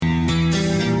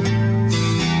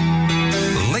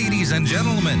and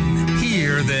gentlemen,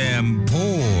 hear them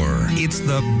pour. It's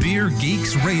the Beer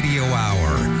Geeks Radio Hour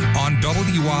on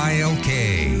WILK.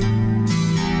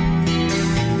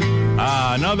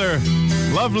 Another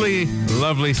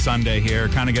lovely Sunday here.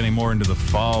 Kind of getting more into the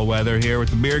fall weather here with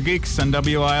the Beer Geeks on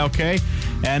WILK.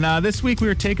 And this week we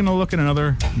were taking a look at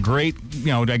another great,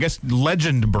 I guess,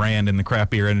 legend brand in the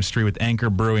craft beer industry with Anchor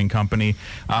Brewing Company.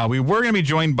 We were going to be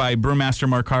joined by brewmaster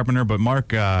Mark Carpenter, but Mark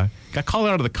got called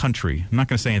out of the country. I'm not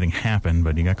going to say anything happened,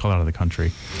 but he got called out of the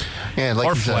country. Yeah, like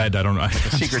or fled, I don't know. Like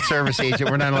a Secret Service agent.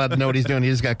 We're not allowed to know what he's doing. He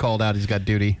just got called out. He's got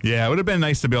duty. Yeah, it would have been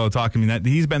nice to be able to talk to him.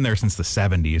 He's been there since the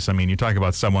 70s. I mean, you talk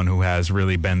about someone who has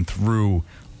really been through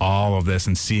all of this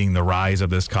and seeing the rise of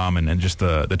this come and just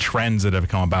the trends that have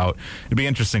come about. It'd be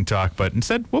interesting talk, but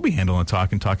instead we'll be handling the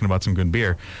talk and talking about some good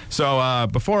beer. So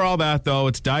before all that, though,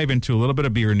 let's dive into a little bit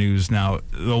of beer news. Now,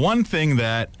 the one thing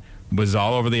that was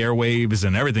all over the airwaves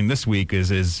and everything this week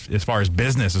is as far as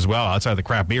business as well, outside the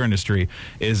craft beer industry,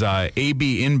 is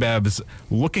AB InBev's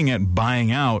looking at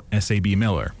buying out SAB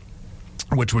Miller,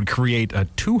 which would create a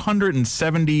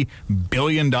 $270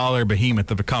 billion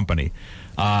behemoth of a company.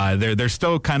 They're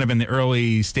still kind of in the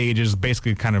early stages,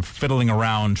 basically kind of fiddling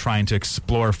around, trying to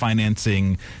explore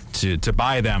financing to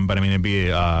buy them. But, I mean, it'd be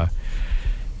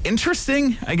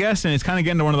interesting, I guess, and it's kind of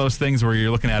getting to one of those things where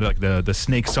you're looking at like the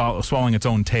snake swallowing its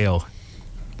own tail.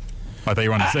 I thought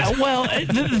you wanted to say well,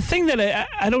 the thing that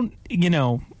I don't,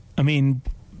 I mean,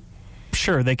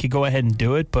 sure, they could go ahead and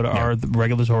do it, but are the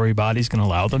regulatory bodies going to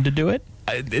allow them to do it?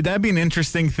 That'd be an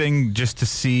interesting thing just to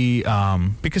see,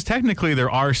 because technically there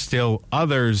are still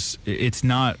others. It's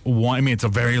not one. I mean, it's a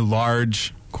very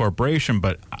large corporation,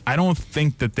 but I don't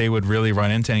think that they would really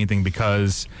run into anything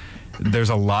because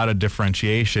there's a lot of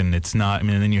differentiation. It's not. I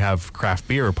mean, and then you have craft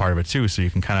beer a part of it too, so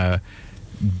you can kind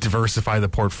of diversify the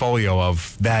portfolio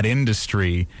of that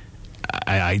industry.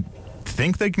 I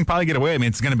think they can probably get away. I mean,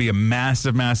 it's going to be a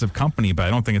massive company, but I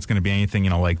don't think it's going to be anything,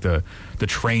 like the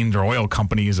trains or oil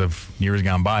companies of years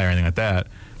gone by or anything like that.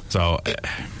 So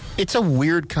it's a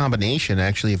weird combination,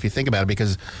 actually, if you think about it,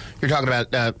 because you're talking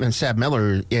about SAB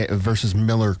Miller versus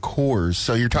Miller Coors.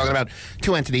 So you're talking about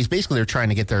two entities. Basically, they're trying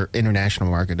to get their international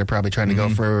market. They're probably trying to go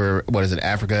for,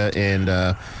 Africa and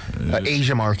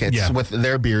Asia markets with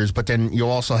their beers. But then you'll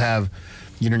also have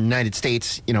United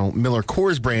States, Miller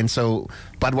Coors brand. So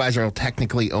Budweiser will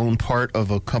technically own part of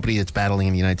a company that's battling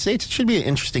in the United States. It should be an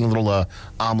interesting little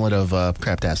omelet of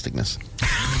craptasticness.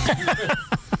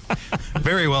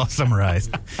 Very well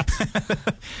summarized.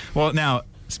 Well, now,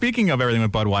 speaking of everything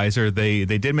with Budweiser, they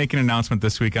did make an announcement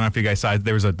this week. I don't know if you guys saw it.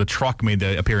 There was the truck made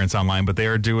the appearance online, but they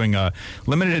are doing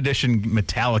limited edition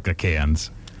Metallica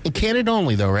cans. In Canada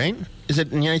only, though, right? Is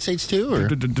it in the United States, too?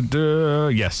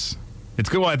 Or? Yes. It's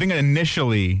good. Well, I think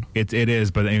initially it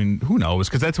is, but I mean, who knows?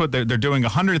 Because that's what they're doing.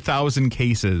 100,000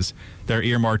 cases. They're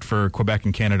earmarked for Quebec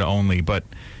and Canada only. But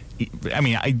I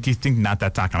mean, do you think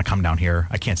that's not going to come down here?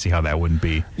 I can't see how that wouldn't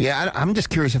be. Yeah, I'm just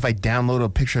curious if I download a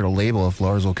picture of the label, if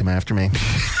Lars will come after me.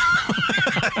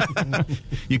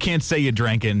 You can't say you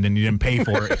drank it and then you didn't pay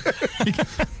for it.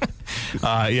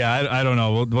 I don't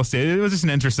know. We'll see. It was just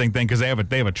an interesting thing because they have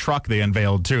a truck they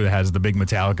unveiled too that has the big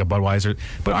Metallica Budweiser.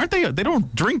 But aren't they? They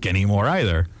don't drink anymore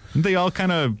either. Aren't they all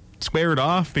kind of squared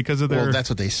off because of their? Well, that's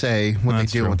what they say. What they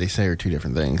do and what they say are two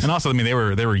different things. And also, I mean, they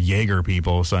were Jaeger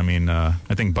people, so I mean, I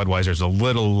think Budweiser's a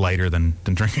little lighter than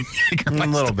drinking Jaeger. A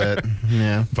little bit,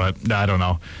 yeah. But I don't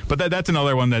know. But that's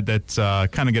another one that's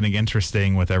kind of getting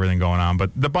interesting with everything going on.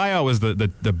 But the buyout was the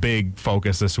big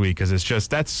focus this week because it's just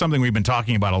that's something we've been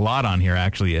talking about a lot on here.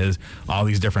 Actually, is all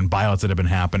these different buyouts that have been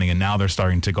happening, and now they're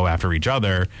starting to go after each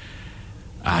other.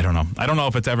 I don't know. I don't know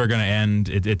if it's ever going to end.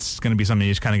 It's going to be something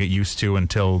you just kind of get used to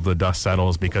until the dust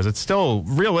settles because it's still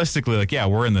realistically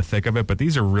we're in the thick of it, but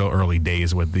these are real early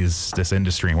days with this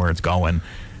industry and where it's going.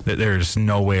 There's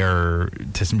nowhere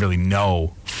to really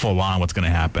know full on what's going to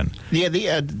happen. Yeah,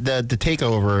 the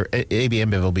takeover, AB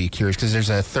InBev will be curious because there's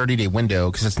a 30-day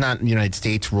window because it's not United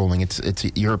States ruling. It's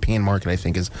a European market, I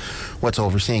think, is what's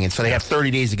overseeing it. So they have 30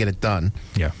 days to get it done.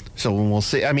 Yeah. So we'll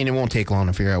see. I mean, it won't take long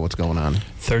to figure out what's going on.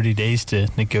 30 days to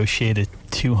negotiate a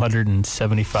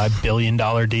 $275 billion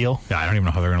deal. Yeah, I don't even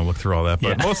know how they're going to look through all that,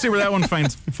 but we'll see where that one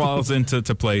falls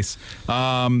into place.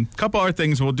 Couple other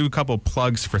things. We'll do a couple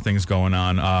plugs for things going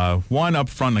on. One up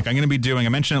front, I'm going to be doing, I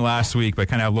mentioned it last week, but I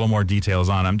kind of have a little more details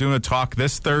on it. I'm doing a talk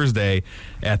this Thursday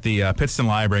at the Pittston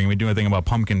Library, and we do a thing about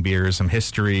pumpkin beers, some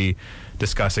history,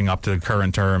 discussing up to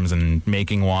current terms and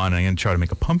making one. And I'm going to try to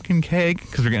make a pumpkin keg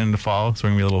because we're getting into fall, so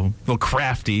we're going to be a little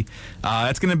crafty.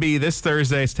 That's going to be this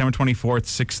Thursday, September 24th,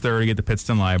 6:30 at the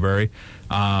Pittston Library.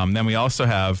 Then we also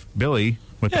have Billy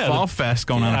with the Fall Fest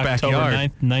going on in the October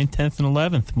backyard. 9th, 10th, and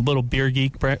 11th. Little Beer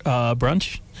Geek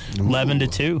brunch, 11 to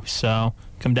 2. So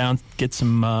come down, get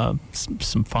some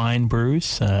fine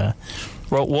brews.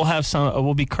 We'll have some.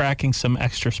 We'll be cracking some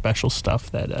extra special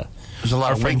stuff that. There's a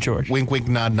lot of wink,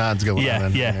 nods going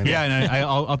on. Yeah, and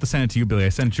I'll have to send it to you, Billy. I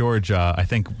sent George. I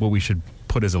think what we should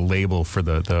put as a label for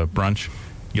the brunch.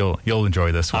 You'll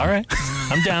enjoy this one. All right,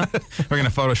 I'm down. We're gonna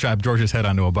Photoshop George's head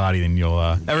onto a body, and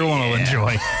everyone will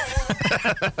enjoy.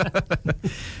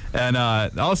 And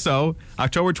also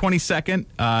October 22nd,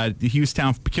 the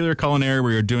Hughestown Peculiar Culinary,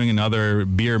 where you're doing another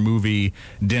beer movie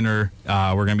dinner.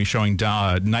 We're gonna be showing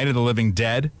Night of the Living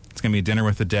Dead. It's going to be a dinner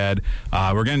with the dead.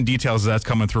 We're getting details as that's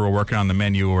coming through. We're working on the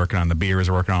menu. We're working on the beers.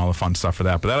 We're working on all the fun stuff for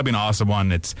that. But that'll be an awesome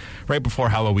one. It's right before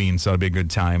Halloween, so it'll be a good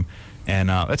time. And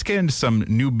let's get into some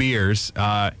new beers.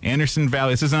 Anderson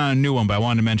Valley, this isn't a new one, but I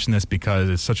wanted to mention this because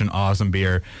it's such an awesome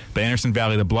beer. But Anderson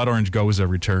Valley, the Blood Orange Goza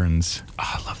returns.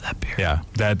 Oh, I love that beer. Yeah,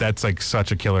 that's like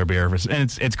such a killer beer.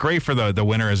 And it's great for the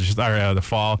winter, the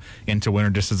fall into winter,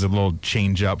 just as a little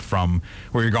change up from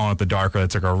where you're going with the darker.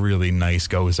 That's like a really nice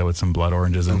Goza with some blood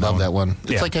oranges. I love that one.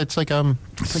 It's like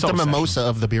the mimosa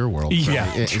of the beer world.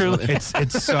 Yeah, truly. It's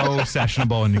so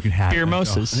sessionable, and you can have beer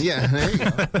mimosas. Yeah, there you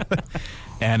go.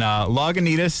 And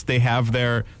Lagunitas, they have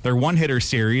their one-hitter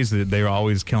series. They're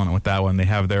always killing it with that one. They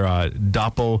have their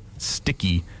Doppel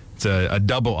Sticky. It's a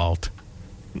double alt.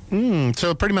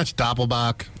 So pretty much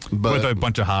Doppelbock. But with a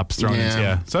bunch of hops thrown in.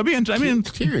 Yeah. So I'd be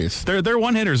curious. Their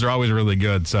one-hitters are always really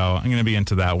good, so I'm going to be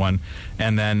into that one.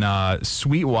 And then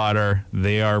Sweetwater,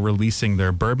 they are releasing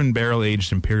their Bourbon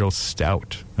Barrel-Aged Imperial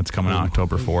Stout. That's coming out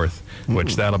October 4th,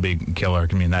 which that'll be killer.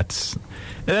 I mean, that's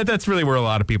really where a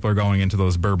lot of people are going into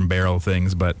those bourbon barrel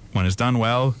things, but when it's done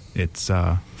well, it's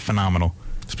phenomenal.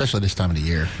 Especially this time of the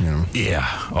year,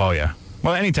 Yeah. Oh, yeah.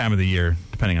 Well, any time of the year,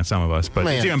 depending on some of us, but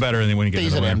it's even better than when you get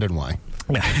to the end and why.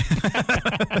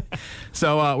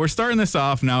 So we're starting this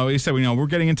off now. We said we're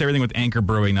getting into everything with Anchor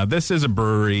Brewing. Now, this is a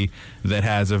brewery that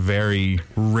has a very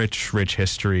rich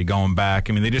history going back.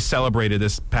 I mean, they just celebrated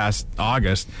this past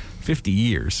August 50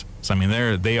 years. So I mean,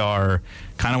 they are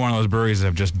kind of one of those breweries that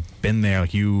have just been there.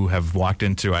 Like you have walked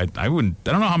into. I don't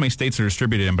know how many states are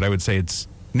distributed in, but I would say it's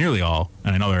nearly all.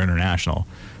 And I know they're international.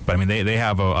 But I mean, they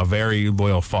have a very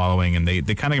loyal following, and they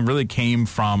kind of really came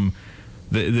from.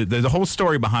 The whole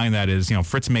story behind that is,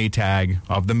 Fritz Maytag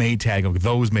of the Maytag, of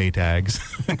those Maytags,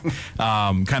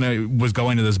 kind of was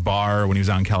going to this bar when he was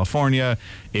out in California.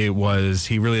 He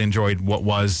really enjoyed what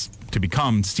was to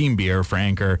become steam beer for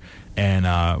Anchor, and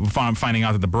finding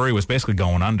out that the brewery was basically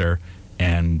going under,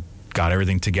 and got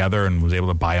everything together and was able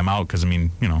to buy them out because, I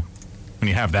mean, when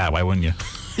you have that, why wouldn't you?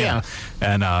 Yeah.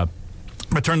 And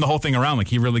but turned the whole thing around. Like,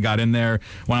 he really got in there,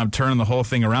 went up turning the whole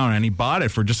thing around, and he bought it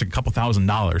for just a couple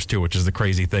 $1,000s too, which is the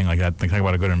crazy thing. Like that, think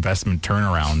about a good investment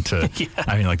turnaround.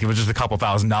 I mean, like, it was just a couple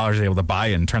 $1,000s able to buy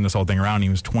it and turn this whole thing around. He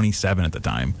was 27 at the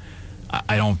time.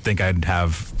 I don't think I'd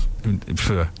have.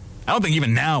 I don't think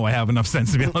even now I have enough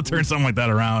sense to be able to turn something like that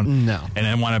around. No. And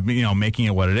then want to be, making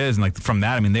it what it is. And like from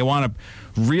that, I mean, they want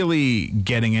to really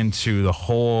getting into the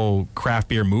whole craft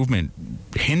beer movement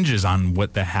hinges on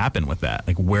what that happened with that,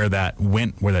 like where that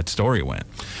went, where that story went.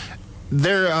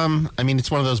 They're, I mean,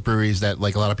 it's one of those breweries that,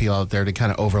 like a lot of people out there, to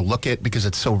kind of overlook it because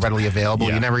it's so readily available.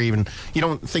 Yeah. You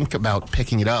don't think about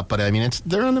picking it up, but I mean,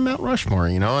 they're on the Mount Rushmore,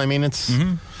 I mean, it's.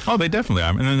 Mm-hmm. Oh, they definitely are.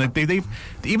 And then they've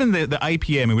even the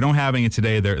IPA. I mean, we don't have any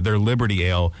today. Their Liberty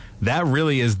Ale. That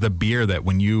really is the beer that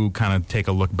when you kind of take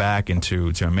a look back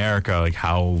to America, like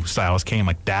how styles came,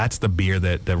 like that's the beer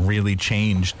that really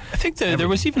changed. I think there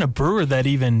was even a brewer that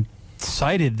even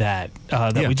cited that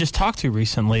we just talked to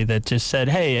recently that just said,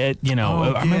 hey, I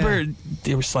remember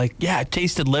it was like, I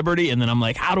tasted Liberty, and then I'm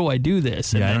like, how do I do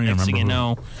this? And then next thing you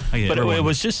know, but it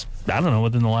was just, I don't know,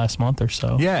 within the last month or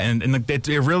so. Yeah, and it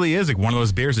really is like one of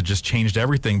those beers that just changed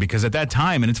everything, because at that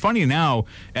time, and it's funny now,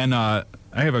 and I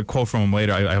have a quote from him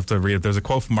later. I have to read it. There's a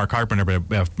quote from Mark Carpenter,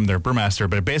 from their brewmaster,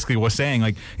 but it basically was saying,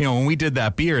 like, when we did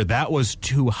that beer, that was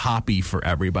too hoppy for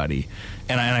everybody.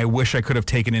 And I wish I could have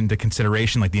taken into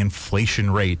consideration, like, the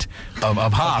inflation rate of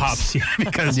hops.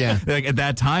 Because like, at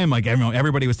that time, like,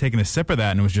 everybody was taking a sip of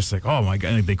that, and it was just like, oh, my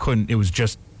God, they couldn't. It was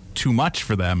just too much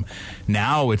for them.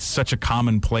 Now it's such a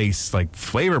commonplace like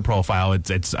flavor profile. It's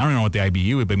I don't know what the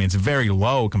IBU is, but I mean it's very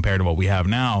low compared to what we have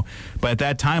now. But at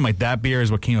that time, like that beer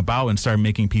is what came about and started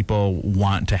making people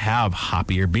want to have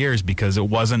hoppier beers because it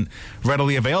wasn't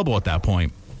readily available at that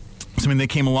point. So I mean, they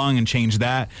came along and changed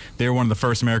that. They were one of the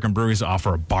first American breweries to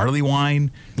offer a barley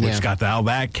wine, which got all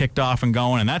that kicked off and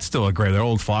going. And that's still a great. Their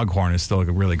old Foghorn is still a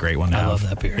really great one. I love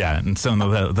that beer. Yeah, and some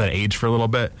of that aged for a little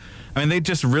bit. I mean, they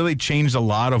just really changed a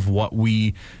lot of what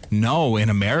we know in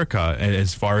America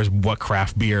as far as what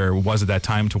craft beer was at that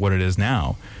time to what it is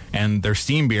now. And their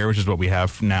steam beer, which is what we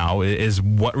have now, is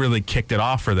what really kicked it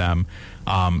off for them.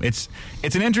 It's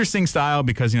an interesting style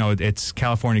because, it's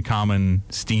California Common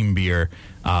steam beer.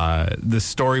 The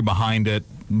story behind it,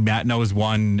 Matt knows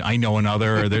one, I know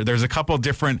another. There's a couple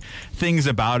different things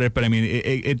about it, but I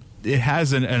mean, it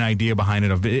has an idea behind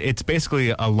it. It's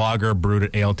basically a lager brewed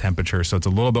at ale temperature, so it's a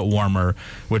little bit warmer,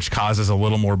 which causes a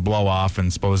little more blow off,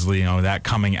 and supposedly, that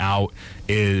coming out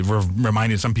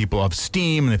reminded some people of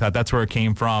steam, and they thought that's where it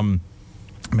came from.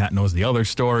 Matt knows the other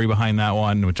story behind that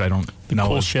one, which I don't know.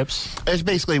 Cool ships. It's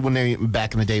basically when they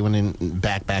back in the day,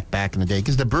 back in the day,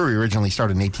 because the brewery originally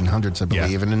started in the 1800s, I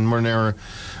believe, Yeah. and then when they were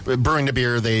brewing the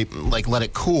beer, they let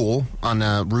it cool on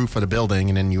the roof of the building,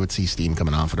 and then you would see steam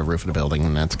coming off of the roof of the building,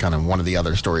 and that's kind of one of the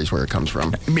other stories where it comes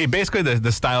from. I mean, basically,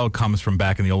 the style comes from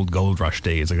back in the old Gold Rush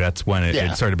days. Like that's when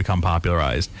it started to become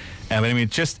popularized. And I mean,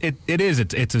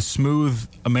 it's a smooth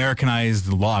Americanized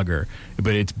lager,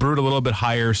 but it's brewed a little bit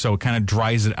higher, so it kind of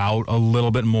dries it out a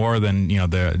little bit more than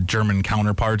the German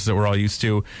counterparts that we're all used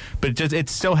to. But it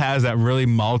still has that really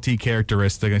malty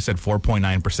characteristic. I said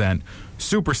 4.9%,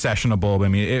 super sessionable. I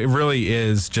mean, it really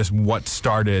is just what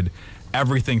started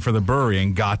everything for the brewery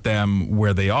and got them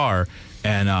where they are.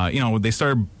 And they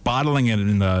started bottling it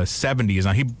in the 70s.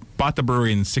 Now he bought the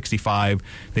brewery in 65.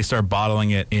 They started bottling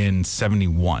it in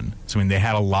 71. So, I mean, they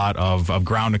had a lot of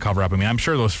ground to cover up. I mean, I'm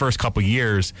sure those first couple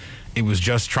years, it was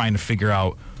just trying to figure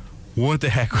out what the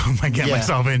heck am I getting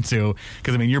myself into?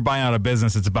 Because, I mean, you're buying out a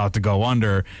business that's about to go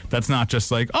under. That's not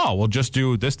just like, oh, we'll just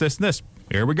do this, this, and this.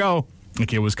 Here we go.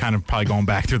 Like, it was kind of probably going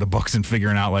back through the books and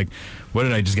figuring out, like, what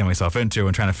did I just get myself into,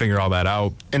 and trying to figure all that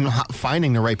out. And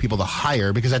finding the right people to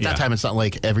hire, because at that time, it's not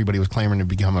like everybody was clamoring to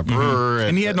become a brewer.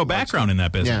 And he had no background in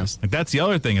that business. Yeah. Like, that's the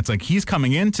other thing. It's like he's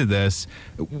coming into this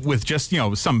with just,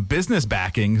 some business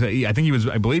backing. I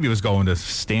believe he was going to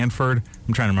Stanford.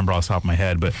 I'm trying to remember off the top of my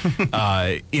head. But,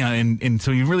 and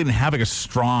so he really didn't have like a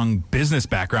strong business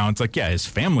background. It's like, yeah, his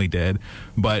family did,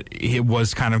 but it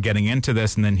was kind of getting into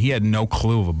this, and then he had no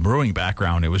clue of a brewing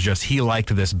background. It was just he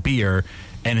liked this beer,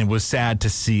 and it was sad to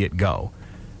see it go.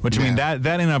 Which, I mean, that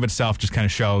in and of itself just kind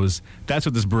of shows that's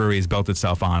what this brewery has built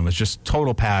itself on, was just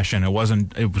total passion. It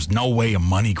was no way a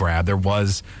money grab. There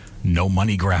was no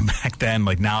money grab back then.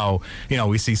 Like now,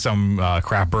 we see some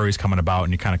craft breweries coming about,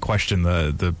 and you kind of question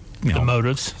the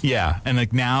motives. Yeah. And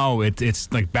like now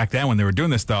it's like back then when they were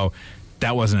doing this, though,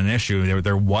 that wasn't an issue.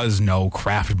 There was no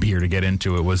craft beer to get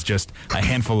into. It was just a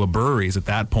handful of breweries at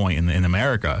that point in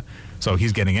America. So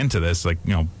he's getting into this, like,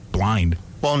 blind.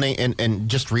 Well, and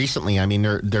just recently, I mean,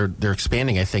 they're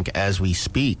expanding, I think, as we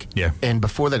speak. Yeah. And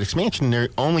before that expansion, they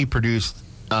only produced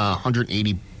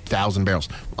 180,000 barrels,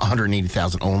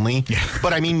 180,000 only. Yeah.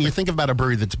 But I mean, you think about a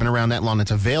brewery that's been around that long, that's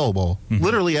available. Mm-hmm.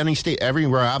 Literally any state,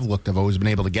 everywhere I've looked, I've always been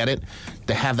able to get it.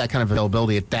 To have that kind of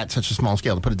availability at such a small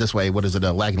scale, to put it this way, what is it?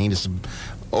 Lagunitas,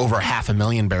 over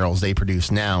 500,000 barrels they produce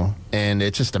now, and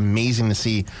it's just amazing to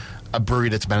see a brewery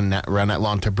that's been around that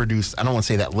long to produce. I don't want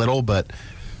to say that little, but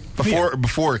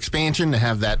before expansion, to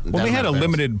have that. Well, they had a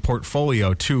limited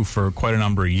portfolio too for quite a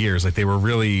number of years. Like they were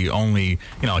really only,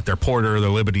 like their porter, the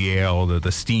Liberty Ale,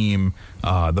 the Steam,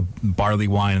 the barley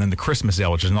wine, and then the Christmas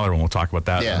Ale, which is another one. We'll talk about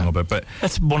that in a little bit. But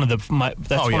that's one of one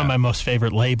of my most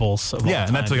favorite labels. Of all time.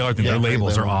 And that's the other thing. Their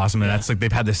labels are awesome, and that's like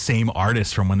they've had the same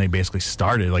artists from when they basically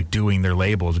started, like doing their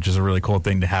labels, which is a really cool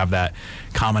thing to have that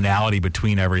commonality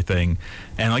between everything.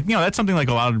 And like that's something like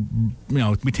a lot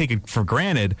of we take it for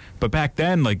granted, but back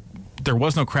then like there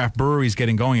was no craft breweries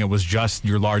getting going. It was just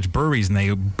your large breweries, and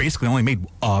they basically only made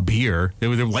a beer.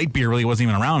 The light beer really wasn't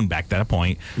even around back at that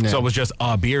point. Yeah. So it was just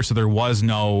a beer. So there was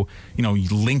no,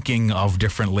 linking of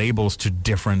different labels to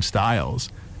different styles.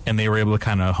 And they were able to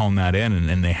kind of hone that in,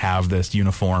 and they have this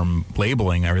uniform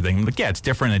labeling and everything. Like, yeah, it's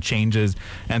different. It changes,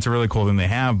 and it's a really cool thing they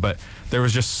have. But there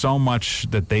was just so much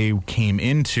that they came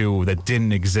into that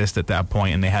didn't exist at that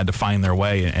point, and they had to find their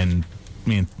way. And, I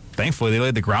mean, thankfully, they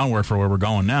laid the groundwork for where we're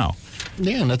going now.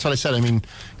 Yeah, and that's what I said. I mean,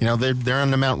 they're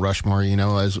on the Mount Rushmore,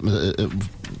 as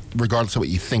regardless of what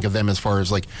you think of them as far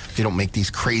as, like, they don't make these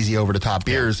crazy over-the-top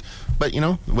beers. But,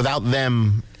 without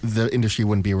them, the industry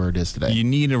wouldn't be where it is today. You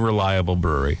need a reliable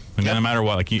brewery. And no matter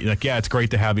what, it's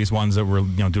great to have these ones that were,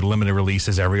 do limited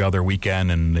releases every other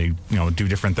weekend, and they, do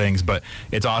different things. But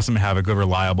it's awesome to have a good,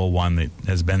 reliable one that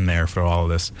has been there for all of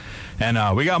this. And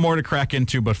we got more to crack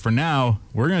into, but for now,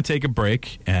 we're going to take a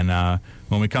break. And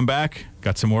when we come back,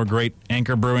 got some more great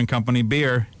Anchor Brewing Company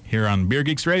beer here on Beer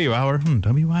Geeks Radio Hour on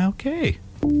WILK.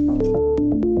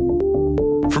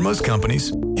 For most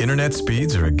companies, internet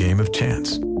speeds are a game of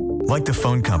chance. like the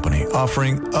phone company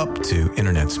offering up to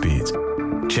internet speeds.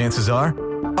 Chances are,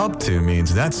 up to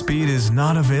means that speed is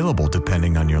not available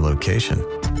depending on your location.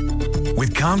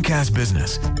 With Comcast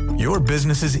Business, your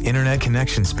business's internet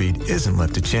connection speed isn't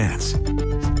left to chance.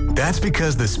 That's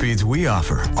because the speeds we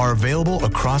offer are available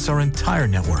across our entire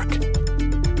network.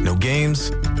 No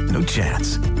games, no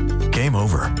chance. Game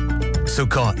over. So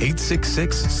call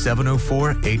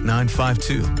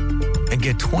 866-704-8952 and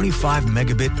get 25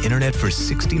 megabit internet for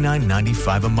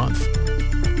 $69.95 a month.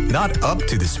 Not up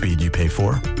to the speed you pay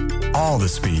for, all the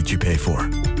speed you pay for.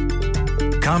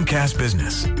 Comcast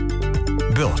Business.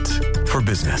 Built for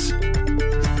business.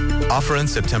 Offer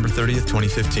ends September 30th,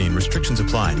 2015. Restrictions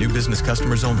apply. New business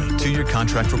customers only. 2-year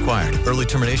contract required. Early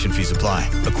termination fees apply.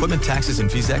 Equipment taxes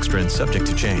and fees extra and subject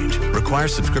to change.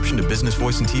 Requires subscription to business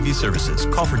voice and TV services.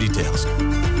 Call for details.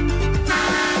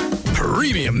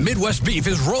 Premium Midwest Beef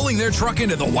is rolling their truck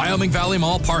into the Wyoming Valley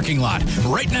Mall parking lot.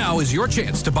 Right now is your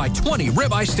chance to buy 20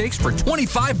 ribeye steaks for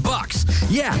 $25.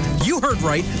 Yeah, you heard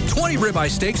right. 20 ribeye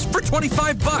steaks for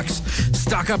 $25.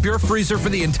 Stock up your freezer for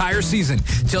the entire season.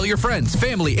 Tell your friends,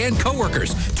 family, and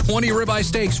coworkers. 20 ribeye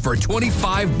steaks for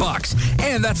 $25.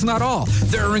 And that's not all.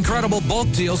 There are incredible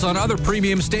bulk deals on other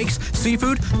premium steaks,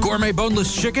 seafood, gourmet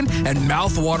boneless chicken, and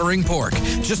mouth-watering pork.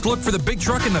 Just look for the big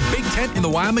truck and the big tent in the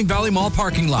Wyoming Valley Mall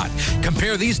parking lot.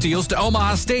 Compare these deals to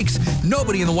Omaha Steaks.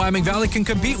 Nobody in the Wyoming Valley can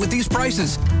compete with these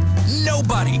prices.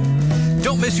 Nobody.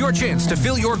 Don't miss your chance to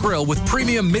fill your grill with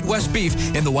premium Midwest beef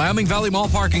in the Wyoming Valley Mall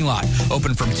parking lot.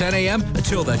 Open from 10 a.m.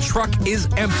 until the truck is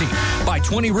empty. Buy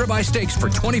 20 ribeye steaks for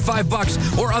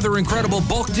 $25 or other incredible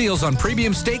bulk deals on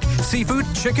premium steak, seafood,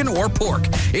 chicken, or pork.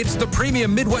 It's the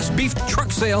premium Midwest beef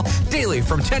truck sale daily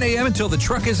from 10 a.m. until the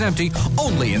truck is empty,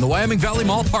 only in the Wyoming Valley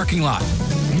Mall parking lot.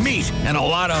 Meat and a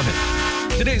lot of it.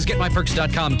 Today's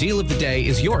GetMyPerks.com deal of the day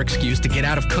is your excuse to get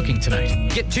out of cooking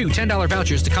tonight. Get 2 $10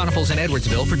 vouchers to Conifel's in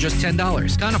Edwardsville for just $10.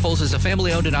 Conifel's is a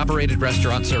family-owned and operated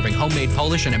restaurant serving homemade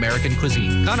Polish and American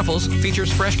cuisine. Conifel's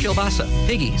features fresh kielbasa,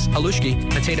 piggies,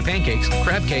 halushki, potato pancakes,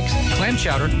 crab cakes, clam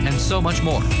chowder, and so much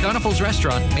more. Conifel's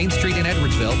Restaurant, Main Street in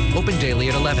Edwardsville, open daily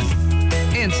at 11.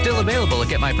 And still available at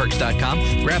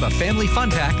GetMyPerks.com. Grab a family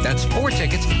fun pack that's 4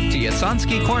 tickets to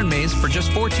Yatsonsky Corn Maze for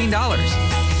just $14.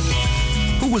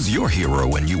 Who was your hero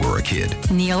when you were a kid?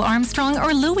 Neil Armstrong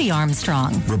or Louis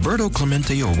Armstrong? Roberto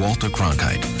Clemente or Walter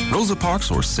Cronkite? Rosa Parks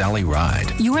or Sally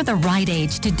Ride? You're the right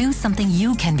age to do something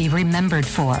you can be remembered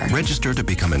for. Register to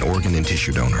become an organ and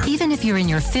tissue donor. Even if you're in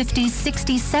your 50s,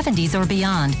 60s, 70s, or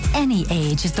beyond, any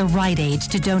age is the right age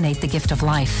to donate the gift of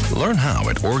life. Learn how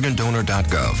at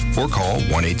organdonor.gov or call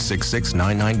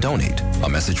 1-866-99-DONATE. A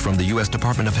message from the U.S.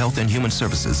 Department of Health and Human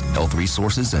Services, Health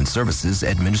Resources and Services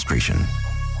Administration.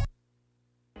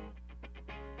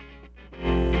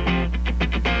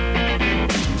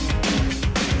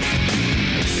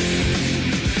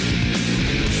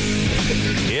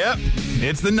 Yep,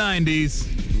 it's the 90s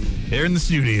here in the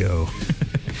studio.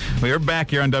 We are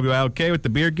back here on WILK with the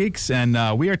Beer Geeks, and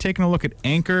we are taking a look at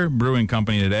Anchor Brewing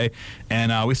Company today.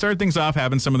 And we started things off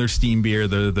having some of their steam beer,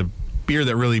 the beer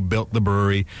that really built the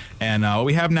brewery. And what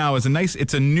we have now is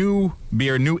it's a new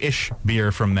beer, new-ish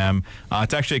beer from them.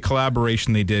 It's actually a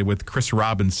collaboration they did with Chris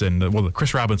Robinson, the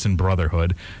Chris Robinson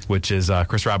Brotherhood, which is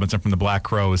Chris Robinson from the Black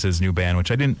Crowes, his new band, which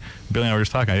Billy and I were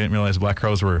just talking, I didn't realize the Black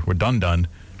Crowes were done.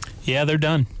 Yeah, they're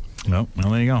done. No,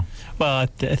 well, there you go. Well, I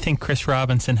think Chris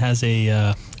Robinson has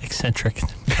a eccentric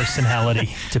personality,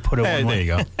 to put it one way.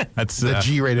 There you go. That's the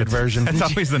G-rated version. That's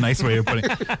always the nice way of putting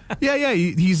it. Yeah,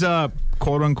 he's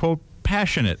quote-unquote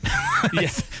passionate.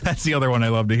 That's the other one I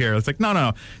love to hear. It's like,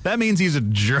 no, that means he's a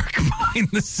jerk behind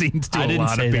the scenes to a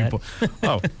lot of people.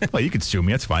 Oh, well, you could sue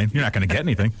me. That's fine. You're not going to get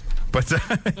anything. But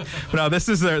no, this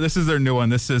is their new one.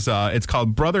 This is it's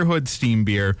called Brotherhood Steam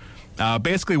Beer.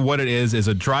 Basically, what it is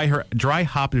a dry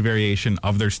hopped variation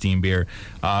of their steam beer,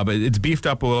 but it's beefed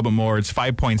up a little bit more. It's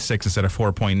 5.6 instead of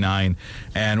 4.9.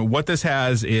 And what this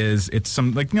has is it's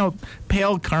some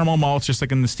pale caramel malts, just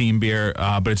like in the steam beer,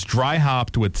 but it's dry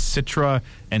hopped with Citra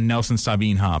and Nelson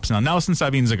Sauvin hops. Now, Nelson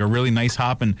Sauvin is like a really nice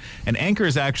hop, and Anchor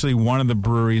is actually one of the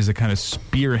breweries that kind of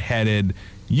spearheaded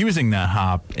using that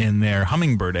hop in their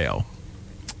Hummingbird Ale.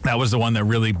 That was the one that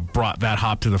really brought that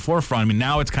hop to the forefront. I mean,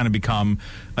 now it's kind of become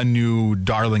a new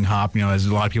darling hop, as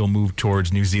a lot of people move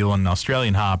towards New Zealand and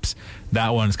Australian hops. That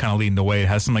one's kind of leading the way. It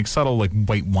has some subtle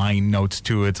white wine notes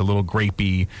to it. It's a little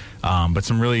grapey, but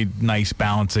some really nice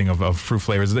balancing of fruit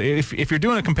flavors. If you're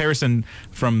doing a comparison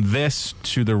from this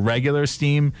to the regular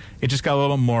steam, it just got a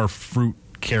little more fruit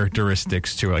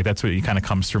characteristics to it. Like that's what it kind of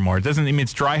comes through more. It doesn't. I mean,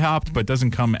 it's dry hopped, but it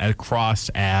doesn't come across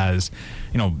as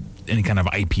any kind of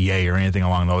IPA or anything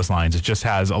along those lines. It just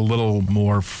has a little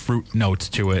more fruit notes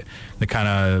to it that kind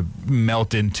of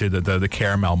melt into the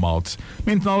caramel malts. I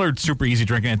mean, it's another super easy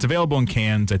drink, and it's available in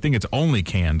cans. I think it's only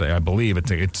canned. I believe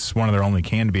it's one of their only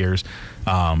canned beers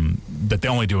that they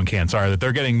only do in cans. Sorry, that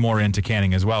they're getting more into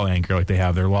canning as well. Anchor, like they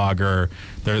have their lager.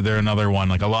 They're another one.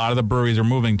 Like a lot of the breweries are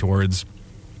moving towards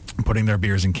putting their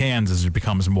beers in cans as it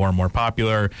becomes more and more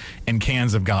popular, and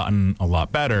cans have gotten a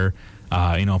lot better.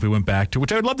 If we went back to,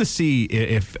 which I would love to see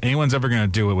if anyone's ever going to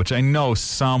do it, which I know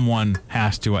someone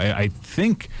has to. I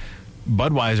think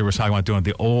Budweiser was talking about doing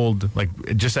the old,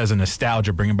 like just as a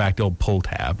nostalgia, bringing back the old pull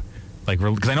tab. Like,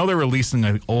 because I know they're releasing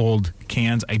like old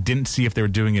cans. I didn't see if they were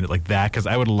doing it like that, because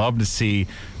I would love to see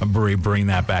a brewery bring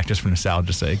that back just for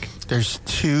nostalgia's sake. There's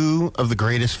two of the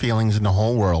greatest feelings in the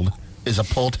whole world. Is a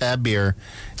pull tab beer,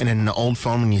 and in an old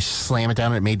phone, when you slam it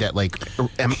down, it made that like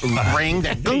ring,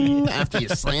 that ding after you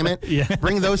slam it. Yeah.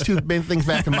 Bring those two things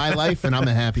back in my life, and I'm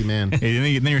a happy man. Yeah,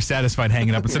 then you're satisfied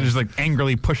hanging up instead of just like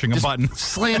angrily pushing a button.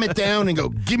 Slam it down and go,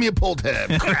 give me a pull tab.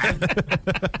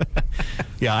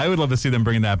 Yeah, I would love to see them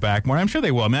bringing that back more. I'm sure they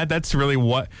will. I mean, that's really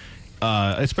what.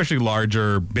 Especially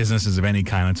larger businesses of any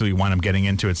kind, until you wind up getting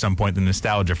into at some point the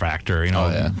nostalgia factor,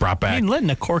 brought back. I mean,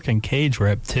 letting a cork and cage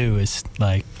rip too is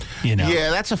like, Yeah,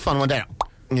 that's a fun one.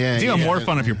 It's even more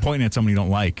fun if you're pointing at someone you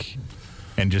don't like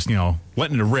and just,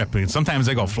 letting it rip. Sometimes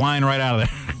they go flying right out of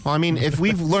there. Well, I mean, if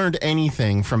we've learned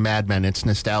anything from Mad Men, it's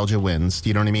nostalgia wins.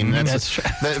 Do you know what I mean? That's true.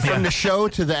 From the show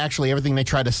to everything they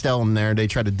try to sell in there, they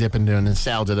try to dip into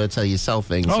nostalgia. That's how you sell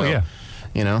things. Oh, so. yeah.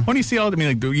 When you see all,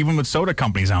 even with soda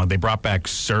companies now, they brought back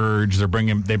Surge. They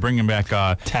bring back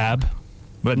Tab.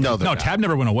 But no, Tab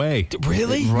never went away.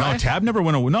 Really? No, Tab never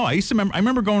went away. No, I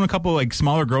remember going to a couple like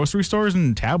smaller grocery stores,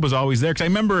 and Tab was always there. Because I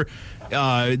remember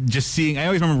just seeing. I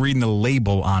always remember reading the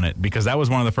label on it, because that was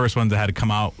one of the first ones that had to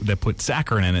come out that put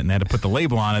saccharin in it, and they had to put the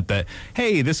label on it that,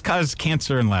 hey, this causes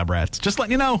cancer in lab rats. Just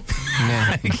letting you know.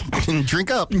 Yeah. Drink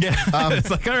up. Yeah.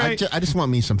 It's like, all right. I just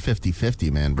want me some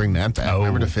 50-50, man. Bring that back.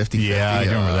 Remember the 50-50? Yeah, I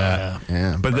remember that.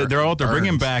 Yeah. But they're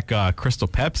bringing back Crystal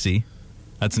Pepsi.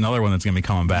 That's another one that's going to be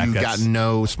coming back. You got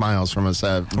no smiles from us.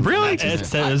 Really?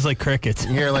 It's like crickets.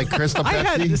 You're like Crystal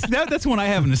Pepsi? That's one I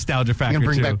have a nostalgia factor. You're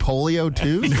going to bring back polio,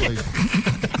 too?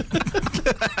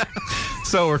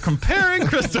 So we're comparing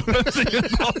Crystal Pepsi and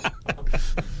polio.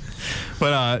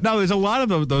 But no, there's a lot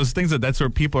of those things that's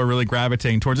where people are really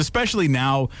gravitating towards, especially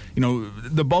now.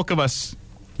 The bulk of us,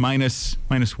 minus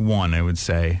one, I would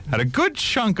say, had a good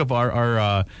chunk of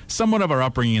our somewhat of our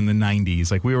upbringing in the 90s.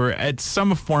 Like, we were at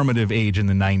some formative age in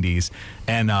the 90s,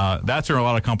 and that's where a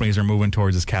lot of companies are moving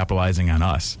towards, is capitalizing on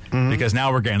us. Mm-hmm. Because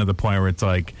now we're getting to the point where it's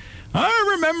like,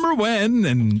 I remember when,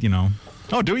 and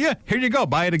oh, do you? Here you go.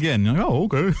 Buy it again. You're like, oh,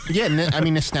 okay. Yeah, I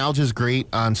mean, nostalgia is great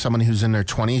on someone who's in their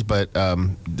 20s, but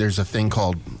there's a thing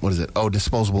called, what is it? Oh,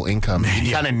 disposable income.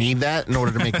 You kind of need that in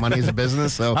order to make money as a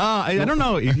business. So I don't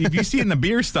know. If you see it in the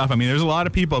beer stuff, I mean, there's a lot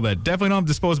of people that definitely don't have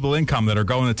disposable income that are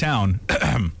going to town.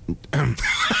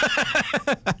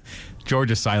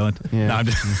 George is silent. Yeah. No, I'm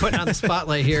just putting on the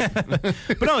spotlight here.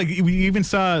 But no, like, we even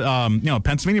saw,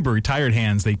 Pennsylvania Brewery, Tired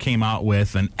Hands, they came out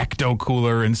with an Ecto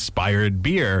Cooler inspired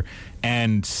beer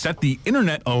and set the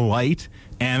internet alight,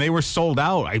 and they were sold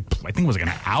out. I think it was like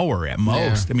an hour at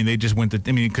most. Yeah. I mean, they just went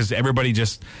because everybody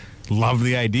just loved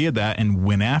the idea of that and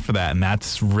went after that. And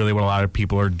that's really what a lot of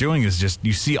people are doing, is just,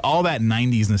 you see all that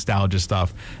 90s nostalgia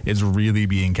stuff is really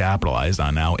being capitalized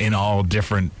on now in all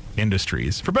different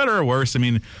industries, for better or worse. I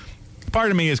mean, part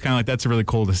of me is kind of like, that's really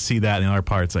cool to see that. And the other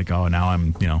part's like, oh, now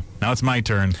now it's my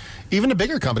turn. Even the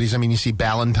bigger companies, I mean, you see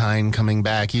Ballantine coming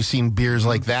back. You've seen beers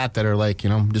like that are like,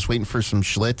 just waiting for some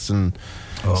Schlitz and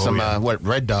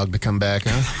Red Dog to come back,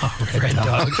 huh? Oh, Red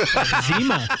Dog.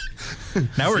 Zima.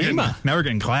 Now we're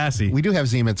getting classy. We do have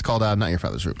Zima. It's called Not Your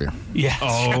Father's Root Beer. Yeah.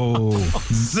 Oh,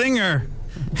 zinger.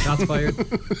 Shots fired.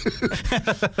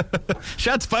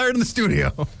 Shots fired in the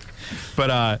studio.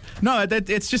 But no,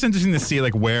 it's just interesting to see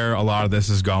like where a lot of this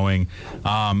is going,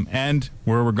 and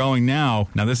where we're going now.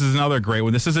 Now, this is another great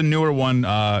one. This is a newer one.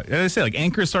 As I say, like,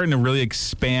 Anchor is starting to really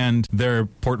expand their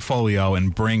portfolio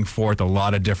and bring forth a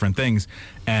lot of different things.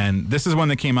 And this is one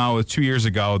that came out with 2 years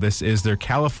ago. This is their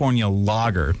California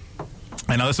Lager.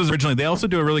 I know this was originally, they also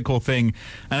do a really cool thing,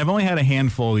 and I've only had a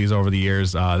handful of these over the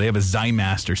years. They have a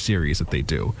Zymaster series that they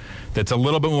do that's a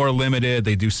little bit more limited.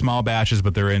 They do small batches,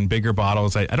 but they're in bigger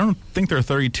bottles. I don't think they're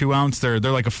 32 ounce. They're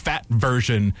like a fat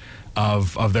version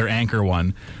of their Anchor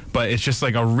one, but it's just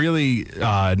like a really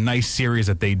nice series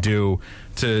that they do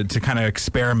to kind of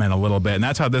experiment a little bit, and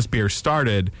that's how this beer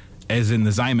started, as in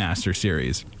the Zymaster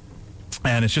series.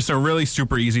 And it's just a really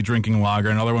super easy drinking lager.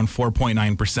 Another one,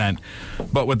 4.9%.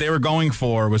 But what they were going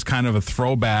for was kind of a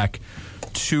throwback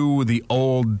to the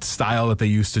old style that they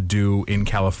used to do in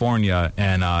California.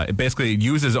 And it basically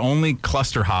uses only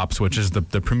cluster hops, which is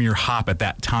the premier hop at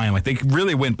that time. Like, they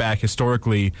really went back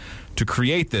historically to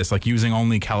create this, like using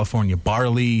only California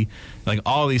barley, like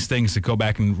all these things to go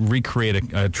back and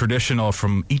recreate a traditional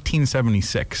from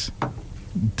 1876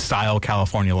 style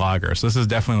California lager. So this is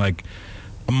definitely like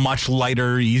a much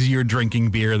lighter, easier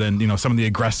drinking beer than, you know, some of the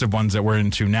aggressive ones that we're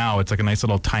into now. It's like a nice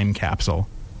little time capsule.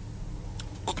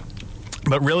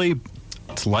 But really,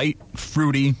 it's light,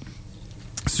 fruity,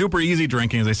 super easy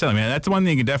drinking, as I said. I mean, that's one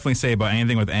thing you can definitely say about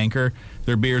anything with Anchor.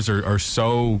 Their beers are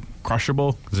so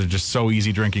crushable because they're just so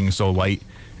easy drinking, so light.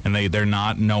 And they're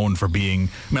not known for being,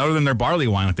 I mean, other than their barley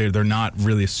wine, like they're not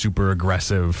really a super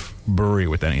aggressive brewery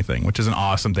with anything, which is an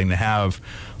awesome thing to have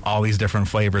all these different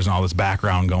flavors and all this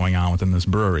background going on within this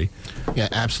brewery. Yeah,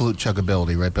 absolute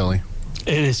chuggability, right, Billy?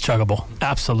 It is chuggable,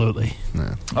 absolutely.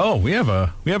 Yeah. Oh, we have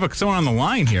someone on the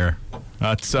line here.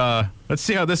 Let's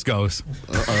see how this goes.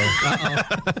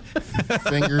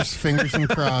 Fingers and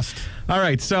crossed. All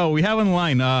right, so we have on the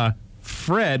line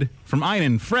Fred from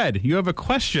Einen. Fred, you have a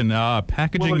question.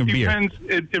 Packaging of beer. Depends.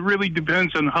 It really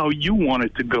depends on how you want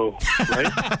it to go, right?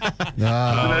 Is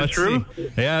that true?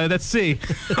 See. Yeah, let's see.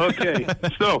 Okay,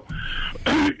 so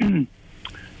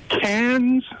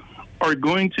cans are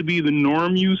going to be the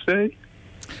norm, you say?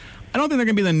 I don't think they're going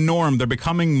to be the norm. They're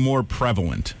becoming more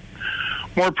prevalent.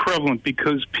 More prevalent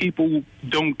because people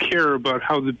don't care about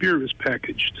how the beer is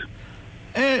packaged.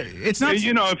 It's not.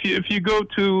 You know, if you go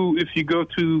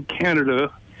to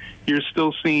Canada, you're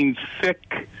still seeing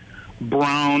thick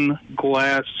brown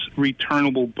glass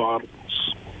returnable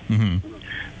bottles,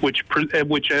 which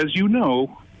as you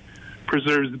know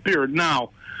preserves the beer.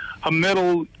 Now, a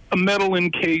metal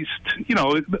encased, you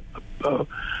know,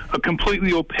 a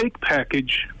completely opaque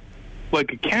package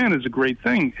like a can is a great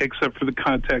thing, except for the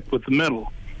contact with the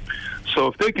metal. So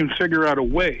if they can figure out a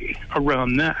way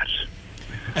around that.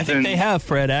 I think they have,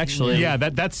 Fred, actually. Yeah,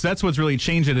 that's what's really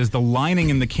changed it, is the lining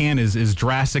in the can is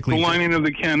drastically... The lining of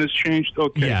the can has changed?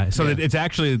 Okay. Yeah, so it's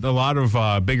actually a lot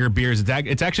of bigger beers.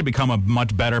 It's actually become a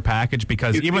much better package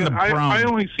because even the brown... I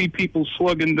only see people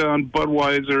slugging down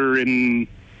Budweiser and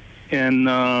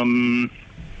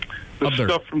the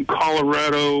stuff from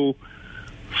Colorado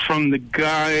from the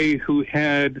guy who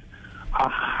had a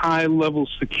high-level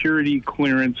security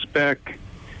clearance back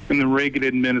in the Reagan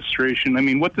administration. I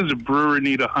mean, what does a brewer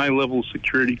need a high-level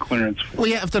security clearance for? Well,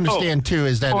 you have to understand too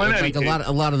is that it's like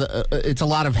a lot of it's a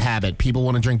lot of habit. People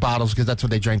want to drink bottles because that's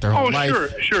what they drank their whole life.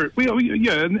 Sure.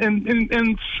 Yeah,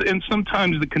 and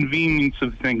sometimes the convenience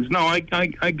of things. No, I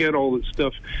get all this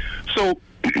stuff. So,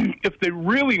 if they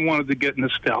really wanted to get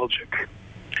nostalgic,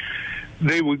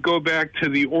 they would go back to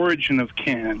the origin of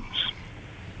cans,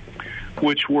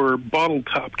 which were bottle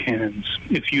top cans,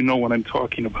 if you know what I'm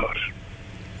talking about.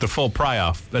 The full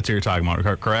pry-off, that's what you're talking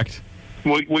about, correct?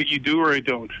 What you do or I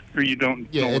don't? Or you don't?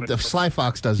 Yeah, the Sly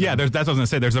Fox does. Yeah, that's what I was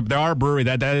going to say. There are brewery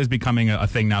that is becoming a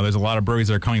thing now. There's a lot of breweries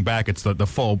that are coming back. It's the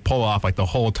full pull-off, like the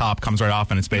whole top comes right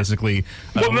off, and it's basically...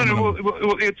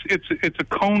 It's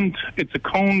a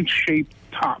cone-shaped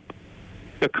top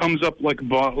that comes up like a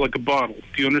bottle.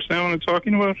 Do you understand what I'm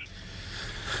talking about?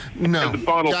 No,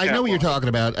 I know what you're talking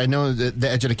about. I know the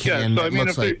edge of the can. Yeah, so I mean,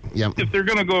 looks like. Yeah. If they're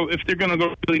gonna go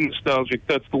really nostalgic,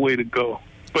 that's the way to go.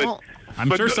 But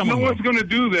I'm sure no one's going to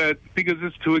do that because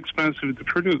it's too expensive to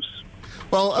produce.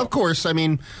 Well, of course. I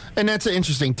mean, and that's an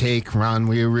interesting take, Ron.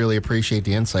 We really appreciate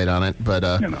the insight on it. But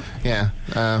yeah.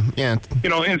 You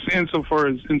know, insofar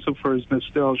as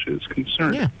nostalgia is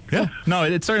concerned. Yeah. No,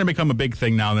 it's starting to become a big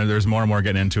thing now, and there's more and more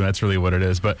getting into it. That's really what it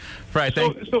is. But right.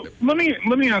 So let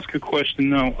me ask a question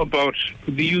now about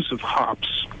the use of hops.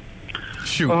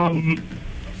 Shoot.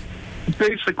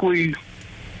 Basically,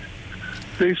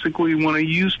 when I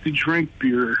used to drink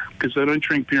beer, because I don't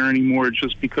drink beer anymore,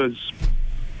 just because.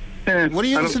 What are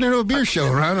you listening to a beer show,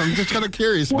 Ron? I'm just kind of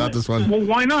curious about this one. Well,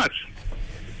 why not?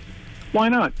 Why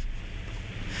not?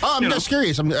 Oh, I'm just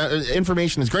curious.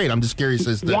 Information is great. I'm just curious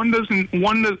as to... One does.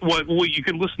 Well, you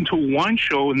could listen to a wine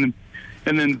show and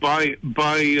then buy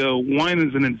wine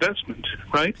as an investment,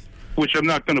 right? Which I'm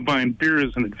not going to buy in beer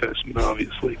as an investment,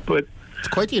 obviously. But it's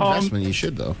quite the investment. You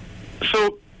should, though.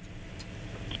 So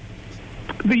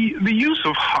the use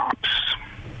of hops.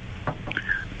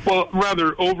 Well,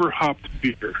 rather over-hopped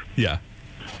beer. Yeah.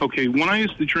 Okay. When I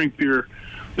used to drink beer,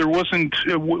 there wasn't,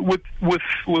 with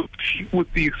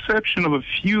the exception of a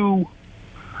few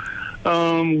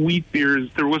wheat beers,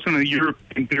 there wasn't a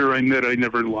European beer I met I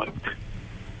never liked.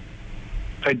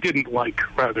 I didn't like,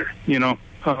 rather. You know.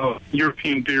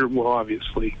 European beer, well,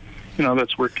 obviously,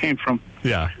 that's where it came from.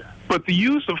 Yeah. But the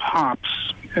use of hops,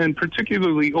 and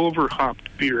particularly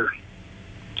over-hopped beer,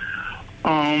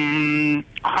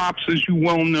 hops, as you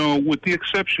well know, with the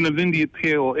exception of India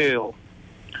Pale Ale,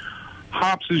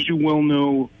 hops, as you well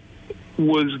know,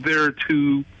 was there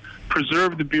to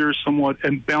preserve the beer somewhat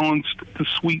and balanced the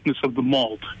sweetness of the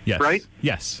malt, right?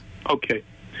 Yes. Okay.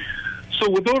 So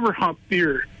with over-hopped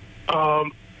beer,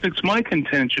 it's my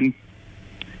contention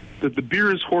that the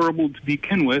beer is horrible to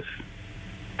begin with,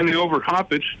 and they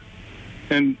over-hop it,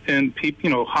 and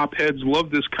people, hop heads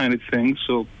love this kind of thing,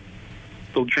 so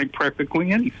they'll drink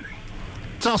practically anything.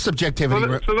 It's all subjectivity.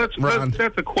 So that's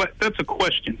a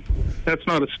question. That's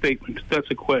not a statement. That's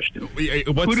a question.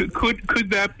 Could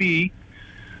that be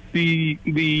the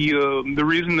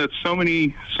reason that so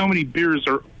many beers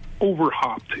are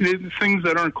over-hopped? Things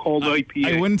that aren't called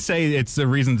IPA. I wouldn't say it's the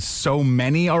reason so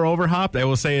many are over-hopped. I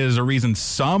will say it is a reason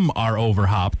some are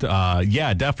over-hopped.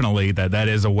 Yeah, definitely. That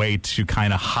is a way to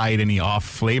kind of hide any off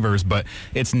flavors, but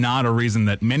it's not a reason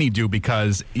that many do,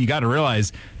 because you got to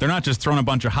realize they're not just throwing a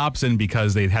bunch of hops in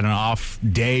because they've had an off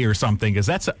day or something, because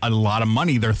that's a lot of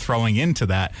money they're throwing into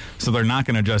that. So they're not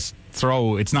going to just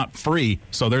throw, it's not free,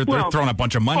 so they're throwing a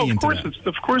bunch of money into that.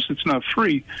 Of course it's not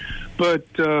free, but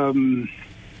when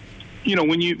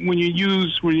you're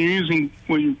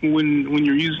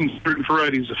using certain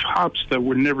varieties of hops that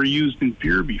were never used in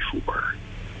beer before,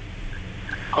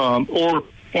 or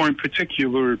in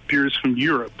particular beers from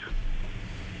Europe.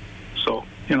 So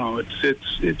it's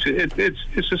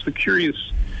just a curious.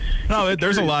 No,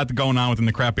 there's a lot going on within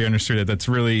the craft beer industry that's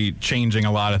really changing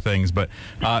a lot of things. But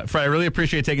Fred, I really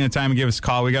appreciate taking the time to give us a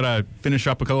call. We got to finish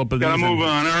up a couple of these. Got to move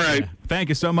on. All right. Thank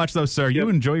you so much, though, sir. Yep. You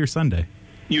enjoy your Sunday.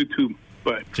 You too.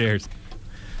 Bye. Cheers.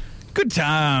 Good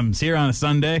times here on a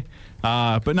Sunday.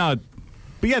 But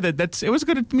yeah, it was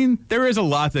good. I mean, there is a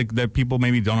lot that people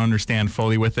maybe don't understand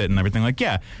fully with it and everything. Like,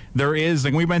 yeah, there is,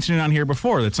 like we mentioned it on here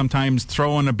before, that sometimes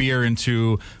throwing a beer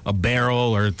into a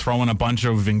barrel or throwing a bunch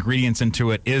of ingredients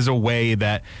into it is a way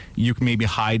that you can maybe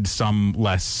hide some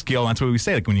less skill. That's what we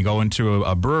say. Like when you go into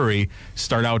a brewery,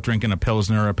 start out drinking a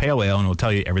Pilsner or a Pale Ale, and it'll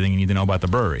tell you everything you need to know about the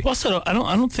brewery. Also, I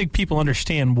don't think people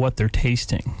understand what they're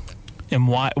tasting and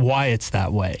why it's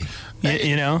that way.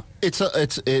 It's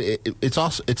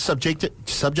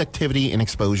subjectivity and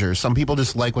exposure. Some people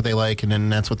just like what they like, and then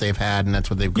that's what they've had, and that's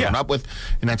what they've grown up with,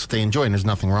 and that's what they enjoy. And there's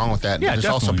nothing wrong with that. Yeah, there's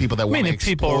also people that want to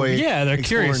explore. They're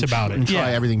curious about it and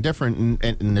try everything different,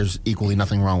 and there's equally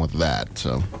nothing wrong with that.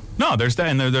 So no, there's that,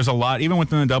 and there's a lot even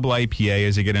within the double IPA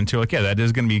as you get into it. Yeah, that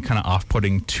is going to be kind of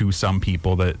off-putting to some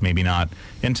people that maybe not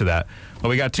into that. Well,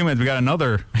 we got 2 minutes. We got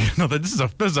another. This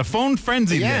is a phone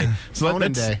frenzy day. So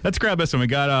let's grab this one. We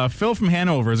got Phil from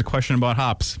Hanover has a question about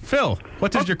hops. Phil,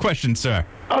 what is your question, sir?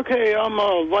 Okay, I'm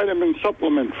a vitamin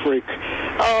supplement freak.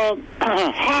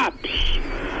 Hops,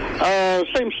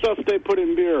 same stuff they put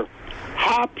in beer.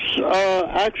 Hops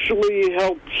actually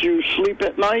helps you sleep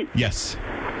at night. Yes.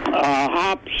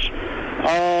 Hops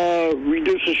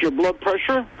reduces your blood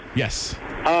pressure. Yes.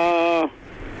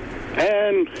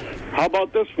 And how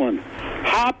about this one?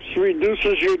 Hops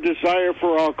reduces your desire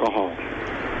for alcohol.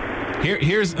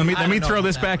 Let me throw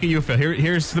this back at you, Phil.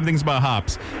 Here's some things about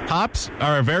hops. Hops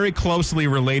are very closely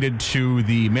related to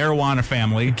the marijuana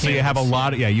family, so you have a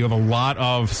lot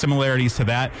of similarities to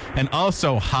that. And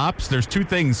also hops, there's 2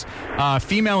 things.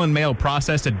 Female and male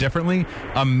process it differently.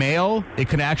 A male, it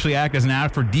can actually act as an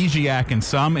aphrodisiac in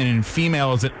some, and in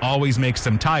females, it always makes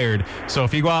them tired. So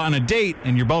if you go out on a date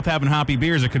and you're both having hoppy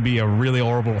beers, it could be a really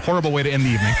horrible way to end the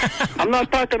evening. I'm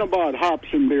not talking about hops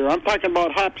in beer. I'm talking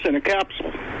about hops in a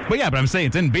capsule. But yeah, but I'm saying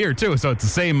it's in beer too, so it's the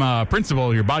same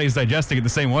principle. Your body's digesting it the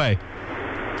same way.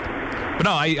 But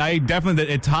no, I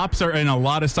definitely, hops are in a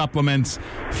lot of supplements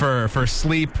for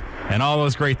sleep and all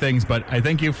those great things. But I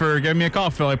thank you for giving me a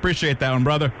call, Phil. I appreciate that one,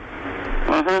 brother.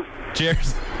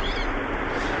 Cheers.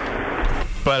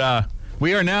 But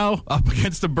we are now up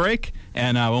against the break,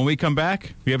 and when we come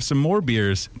back, we have some more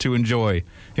beers to enjoy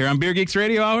here on Beer Geeks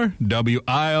Radio Hour,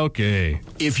 WILK.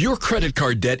 If your credit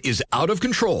card debt is out of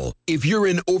control, if you're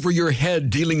in over your head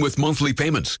dealing with monthly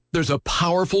payments, there's a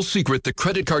powerful secret the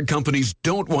credit card companies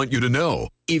don't want you to know.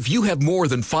 If you have more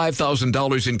than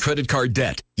 $5,000 in credit card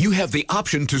debt, you have the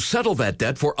option to settle that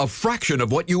debt for a fraction of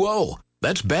what you owe.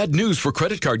 That's bad news for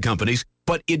credit card companies,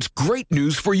 but it's great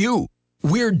news for you.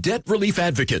 We're Debt Relief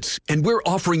Advocates, and we're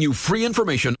offering you free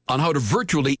information on how to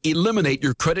virtually eliminate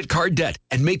your credit card debt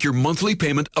and make your monthly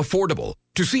payment affordable.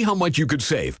 To see how much you could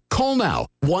save, call now,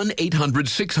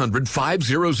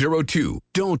 1-800-600-5002.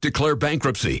 Don't declare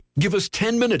bankruptcy. Give us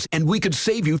 10 minutes and we could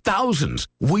save you thousands.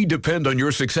 We depend on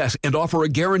your success and offer a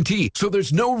guarantee, so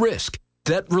there's no risk.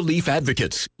 Debt Relief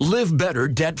Advocates. Live better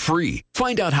debt-free.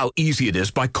 Find out how easy it is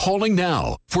by calling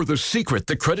now. For the secret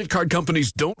the credit card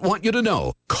companies don't want you to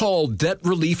know, call Debt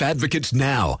Relief Advocates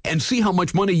now and see how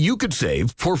much money you could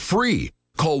save for free.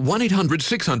 Call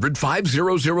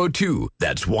 1-800-600-5002.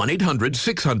 That's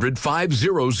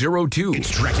 1-800-600-5002.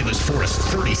 It's Dracula's Forest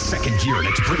 32nd year, and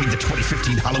it's bringing the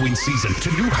 2015 Halloween season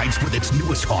to new heights with its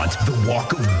newest haunt, the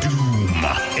Walk of Doom.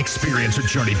 Experience a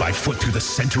journey by foot through the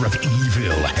center of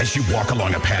evil as you walk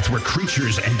along a path where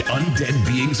creatures and undead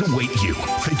beings await you.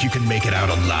 Think you can make it out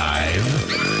alive?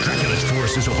 Dracula's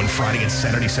Forest is open Friday and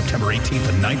Saturday, September 18th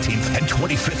and 19th, and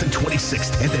 25th and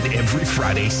 26th, and then every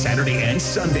Friday, Saturday, and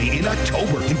Sunday in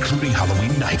October, including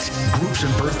Halloween night. Groups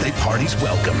and birthday parties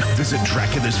welcome. Visit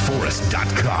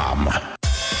DraculasForest.com.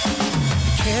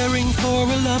 Caring for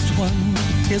a loved one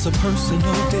is a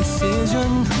personal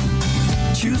decision.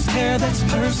 Choose care that's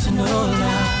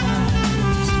personalized.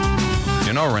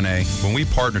 You know, Renee, when we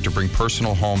partnered to bring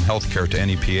personal home health care to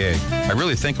NEPA, I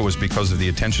really think it was because of the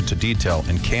attention to detail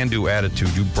and can-do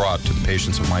attitude you brought to the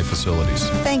patients of my facilities.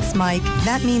 Thanks, Mike.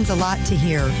 That means a lot to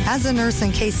hear. As a nurse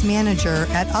and case manager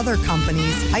at other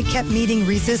companies, I kept meeting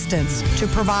resistance to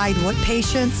provide what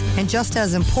patients, and just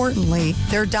as importantly,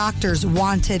 their doctors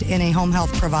wanted in a home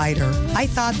health provider. I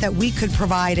thought that we could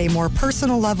provide a more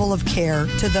personal level of care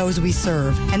to those we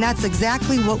serve, and that's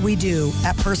exactly what we do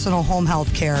at Personal Home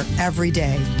Health Care every day.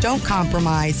 Don't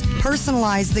compromise.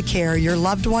 Personalize the care your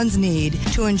loved ones need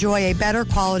to enjoy a better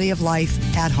quality of life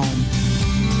at home.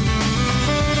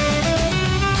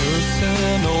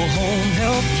 Personal home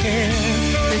health care.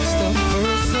 It's the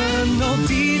personal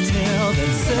detail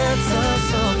that sets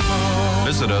us apart.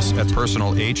 Visit us at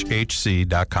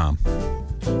personalhhc.com.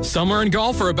 Summer and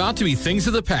golf are about to be things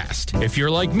of the past. If you're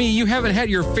like me, you haven't had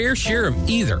your fair share of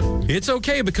either. It's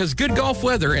okay because good golf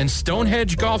weather and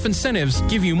Stonehenge golf incentives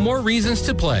give you more reasons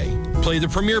to play. Play the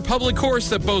premier public course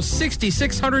that boasts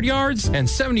 6,600 yards and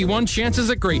 71 chances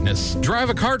at greatness. Drive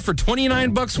a cart for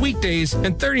 $29 weekdays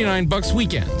and $39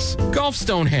 weekends. Golf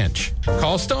Stonehenge.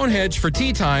 Call Stonehenge for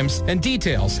tee times and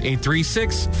details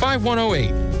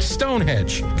 836-5108.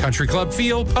 Stonehenge. Country Club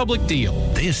Feel public deal.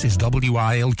 This is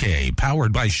WILK,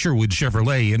 powered by Sherwood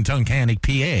Chevrolet in Tunkhannock,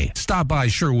 PA. Stop by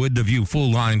Sherwood to view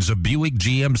full lines of Buick,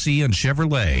 GMC, and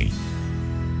Chevrolet.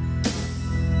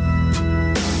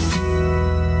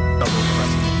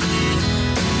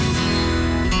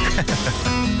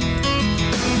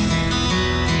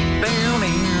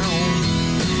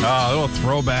 A little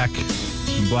throwback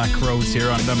from Black Crowes here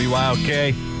on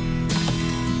WILK.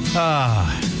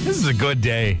 This is a good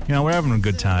day. You know, we're having a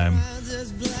good time.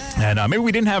 And maybe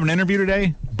we didn't have an interview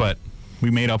today, but we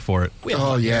made up for it.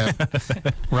 Oh, yeah.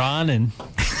 Ron and...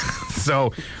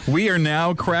 So we are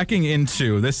now cracking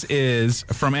into, this is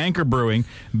from Anchor Brewing,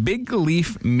 Big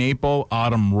Leaf Maple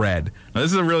Autumn Red. Now,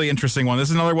 this is a really interesting one. This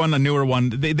is another one, a newer one.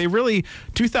 They really,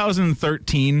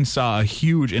 2013 saw a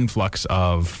huge influx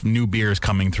of new beers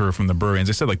coming through from the brewery. As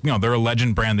I said, like, you know, they're a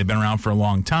legend brand. They've been around for a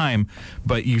long time,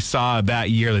 but you saw that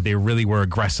year that they really were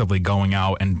aggressively going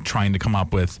out and trying to come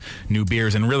up with new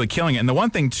beers and really killing it. And the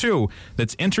one thing, too,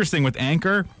 that's interesting with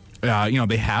Anchor, you know,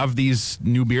 they have these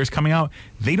new beers coming out.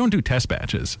 They don't do test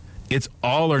batches. It's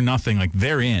all or nothing. Like,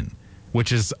 they're in,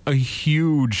 which is a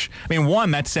huge... I mean, one,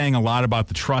 that's saying a lot about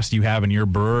the trust you have in your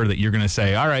brewer that you're going to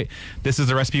say, all right, this is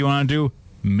the recipe you want to do,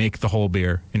 make the whole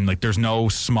beer. And, like, there's no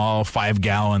small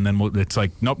 5-gallon, then it's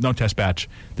like, nope, no test batch.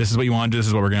 This is what you want to do. This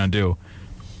is what we're going to do.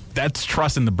 That's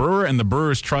trust in the brewer, and the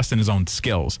brewer's trust in his own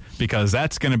skills, because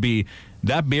that's going to be...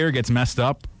 That beer gets messed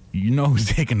up, you know who's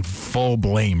taking full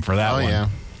blame for that one. Yeah.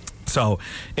 So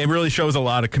it really shows a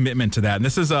lot of commitment to that. And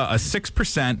this is a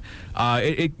 6%.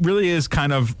 It really is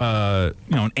kind of you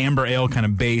know, an amber ale kind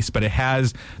of base, but it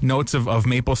has notes of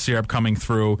maple syrup coming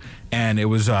through. And it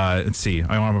was, let's see,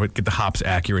 I want to get the hops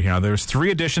accurate here. Now, there's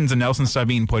 3 additions of Nelson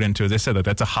Sauvin put into it. They said that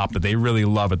that's a hop that they really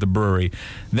love at the brewery.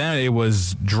 Then it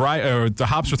was dry, or the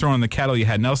hops were thrown in the kettle. You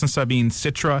had Nelson Sauvin,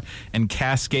 Citra, and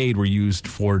Cascade were used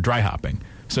for dry hopping.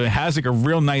 So it has like a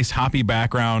real nice hoppy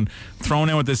background thrown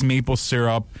in with this maple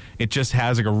syrup. It just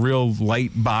has like a real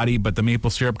light body, but the maple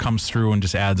syrup comes through and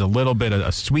just adds a little bit of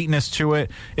a sweetness to it.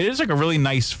 It is like a really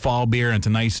nice fall beer, and it's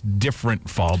a nice different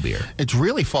fall beer. It's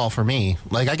really fall for me.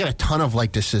 Like, I get a ton of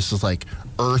like this is like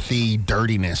earthy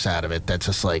dirtiness out of it. That's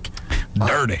just like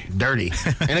dirty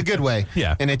in a good way.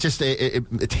 Yeah, and it just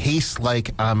it tastes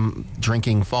like I'm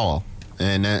drinking fall.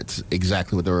 and that's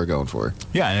exactly what they were going for.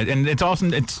 Yeah, and it's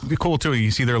awesome. It's cool too.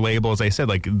 You see their label, as I said,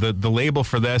 like the label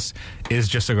for this is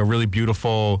just like a really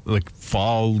beautiful like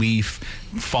fall leaf,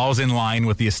 falls in line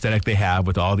with the aesthetic they have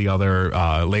with all the other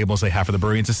labels they have for the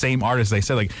brewery. It's the same artist. They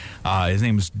said like his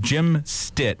name is Jim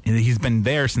Stitt, and he's been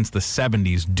there since the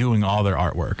 70s doing all their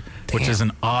artwork, which is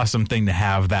an awesome thing to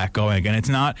have that going. And it's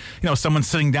not someone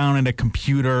sitting down at a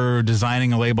computer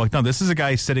designing a label. Like, no, this is a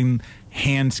guy sitting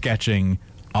hand sketching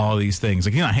all these things.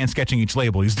 Like, he's not hand sketching each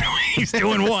label. He's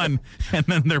doing one, and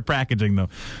then they're packaging them.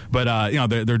 But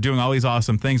they're doing all these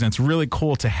awesome things, and it's really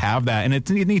cool to have that. And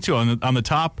it's neat too. On the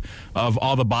top of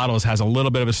all the bottles has a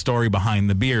little bit of a story behind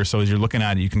the beer. So as you're looking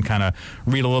at it, you can kind of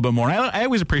read a little bit more. And I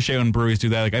always appreciate when breweries do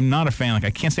that. Like, I'm not a fan. Like,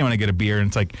 I can't say when I get a beer and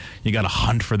it's like you got to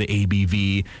hunt for the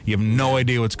ABV. You have no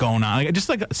idea what's going on. Like, just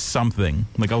like something,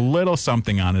 like a little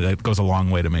something on it that goes a long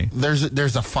way to me.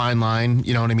 There's a fine line.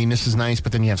 You know what I mean? This is nice,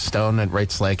 but then you have Stone that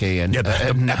writes like a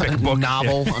epic book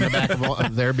novel on the back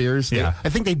of their beers. Yeah. I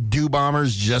think they do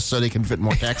bombers just so they can fit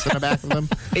more text on the back of them.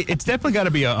 It's definitely got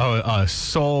to be a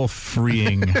soul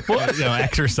freeing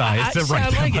exercise. I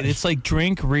like it. It's like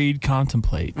drink, read,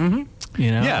 contemplate. Mm-hmm.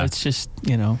 Yeah. It's just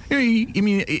I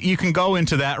mean, you can go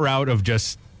into that route of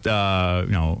just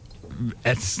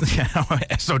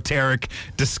esoteric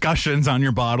discussions on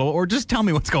your bottle, or just tell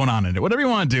me what's going on in it. Whatever you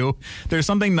want to do. There's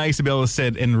something nice to be able to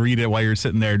sit and read it while you're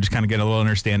sitting there, just kind of get a little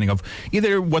understanding of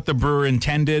either what the brewer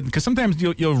intended, because sometimes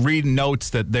you'll read notes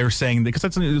that they're saying, because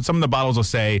some of the bottles will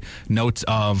say notes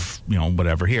of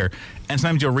whatever here, and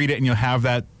sometimes you'll read it and you'll have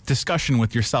that discussion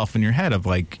with yourself in your head of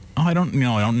like, oh,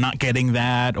 I'm not getting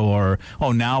that, or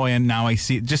oh, now I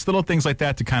see it. Just little things like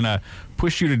that to kind of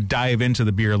push you to dive into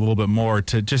the beer a little bit more,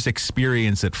 to just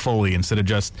experience it fully instead of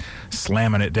just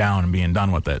slamming it down and being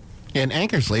done with it. And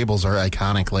Anchor's labels are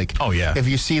iconic. Like, oh yeah, if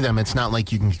you see them, it's not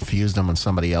like you can confuse them with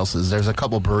somebody else's. There's a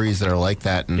couple breweries that are like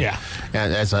that. And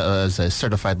as a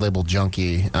certified label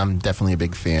junkie, I'm definitely a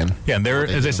big fan. Yeah, and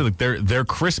as I said, their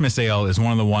Christmas ale is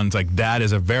one of the ones like that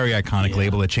is a very iconic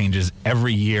label that changes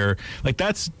every year. Like,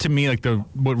 that's to me like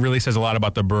what really says a lot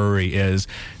about the brewery is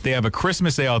they have a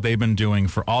Christmas ale they've been doing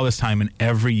for all this time, and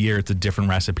every year it's a different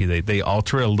recipe. They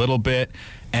alter it a little bit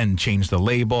and change the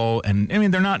label, and I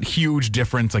mean they're not huge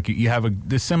difference. Like, you have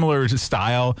a similar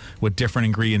style with different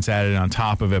ingredients added on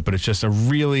top of it, but it's just a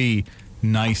really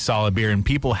nice solid beer. And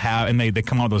people have, and they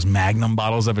come out with those Magnum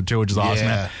bottles of it too, which is awesome.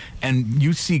 Yeah. And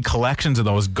you see collections of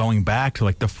those going back to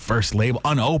like the first label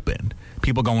unopened.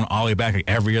 People going all the way back like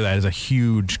every year. That is a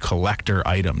huge collector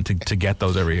item to get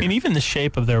those every year. And even the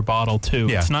shape of their bottle too.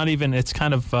 Yeah. It's not even. It's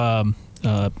kind of.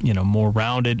 More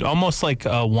rounded, almost like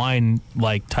a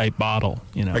wine-like type bottle.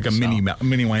 Like a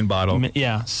mini wine bottle.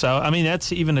 Yeah. So I mean,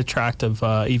 that's even attractive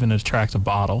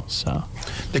bottle. So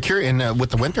and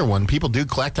with the winter one, people do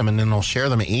collect them and then they'll share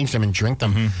them, age them, and drink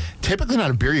them. Mm-hmm. Typically,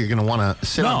 not a beer you're going to want to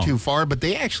sit on too far, but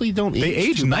they actually don't. They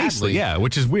age nicely, badly.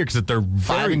 which is weird because they're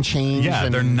five and change. Yeah,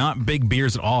 they're not big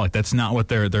beers at all. Like, that's not what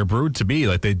they're brewed to be.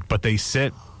 Like, they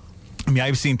sit. I mean,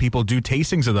 I've seen people do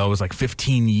tastings of those, like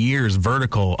 15 years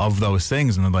vertical of those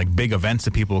things, and like big events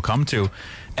that people will come to.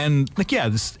 And like,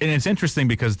 and it's interesting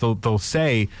because they'll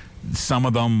say some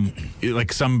of them,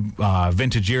 like some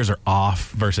vintage years are off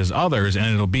versus others, and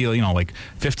it'll be like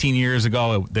 15 years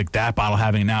ago, like that bottle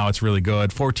having it now, it's really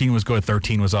good. 14 was good,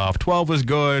 13 was off, 12 was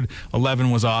good, 11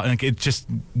 was off. And it's just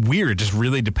weird. It just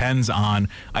really depends on.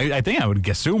 I think I would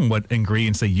assume what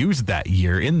ingredients they used that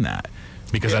year in that,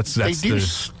 because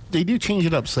they do change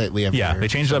it up slightly every year. Yeah, they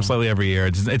change it up slightly every year.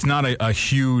 It's not a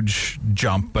huge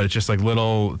jump, but it's just like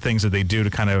little things that they do to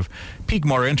kind of pique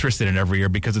more interest in it every year,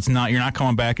 because you're not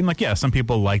coming back. And like, some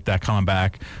people like that coming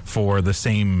back for the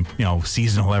same,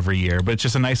 seasonal every year, but it's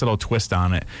just a nice little twist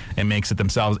on it and makes it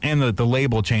themselves. And the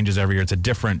label changes every year. It's a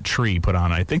different tree put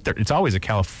on it. I think it's always a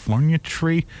California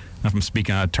tree. I don't know if I'm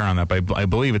speaking out of turn on that, but I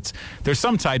believe there's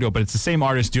some tie to it, but it's the same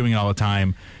artist doing it all the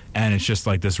time. And it's just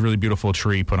like this really beautiful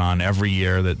tree put on every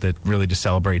year that really just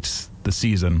celebrates the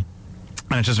season.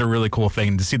 And it's just a really cool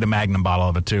thing to see the Magnum bottle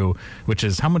of it too, which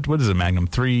is how much? What is it, Magnum?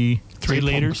 3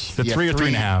 liters? The 3 or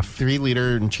 3.5? 3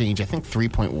 liter and change. I think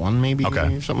 3.1 maybe.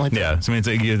 Okay, or something like that. Yeah, so I mean, it's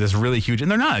like, this really huge, and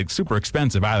they're not like, super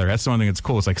expensive either. That's the one thing that's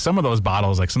cool. It's like some of those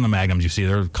bottles, like some of the Magnums you see,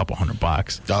 they're a couple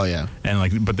 $100. Oh yeah, and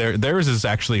like, but theirs is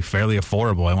actually fairly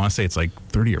affordable. I want to say it's like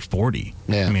 30 or 40.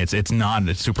 Yeah, I mean, it's not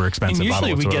a super expensive. And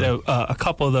usually bottle we get a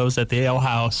couple of those at the ale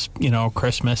house,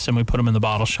 Christmas, and we put them in the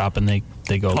bottle shop, and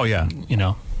they go. Oh yeah,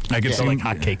 I could see like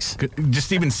hotcakes.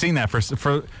 Just even seeing that for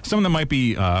someone that might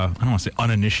be, I don't want to say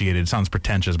uninitiated. It sounds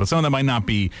pretentious, but someone that might not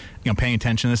be, paying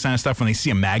attention to this kind of stuff. When they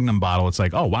see a Magnum bottle, it's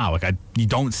like, oh wow, like you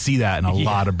don't see that in a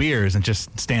lot of beers, and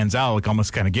just stands out, like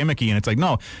almost kind of gimmicky. And it's like,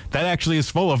 no, that actually is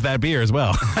full of that beer as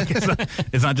well.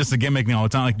 It's not just a gimmick.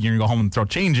 It's not like you're gonna go home and throw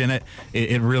change in it.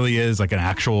 It really is like an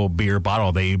actual beer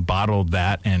bottle. They bottled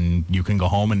that, and you can go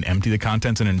home and empty the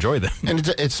contents and enjoy them. And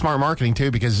it's smart marketing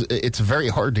too, because it's very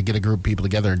hard to get a group of people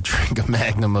together and drink a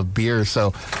Magnum of beer.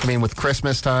 So, I mean, with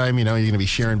Christmas time, you're going to be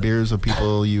sharing beers with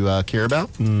people you care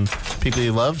about and people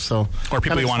you love. So, or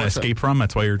people you want to escape from.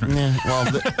 That's why you're drinking. Yeah,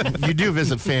 well, you do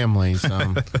visit families,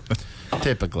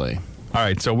 typically. All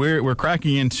right, so we're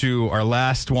cracking into our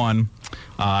last one.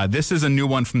 This is a new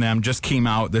one from them. Just came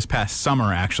out this past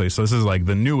summer, actually. So this is like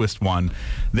the newest one.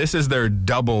 This is their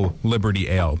Double Liberty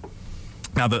Ale.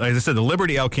 Now, as I said, the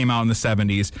Liberty Ale came out in the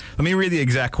 70s. Let me read the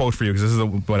exact quote for you, because this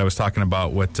is what I was talking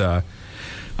about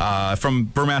from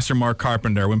Brewmaster Mark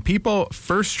Carpenter. When people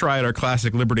first tried our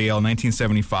classic Liberty Ale in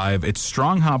 1975, its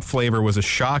strong hop flavor was a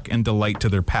shock and delight to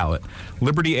their palate.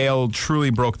 Liberty Ale truly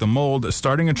broke the mold,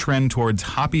 starting a trend towards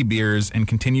hoppy beers, and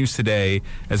continues today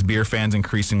as beer fans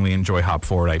increasingly enjoy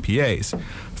hop-forward IPAs.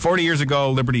 40 years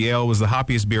ago, Liberty Ale was the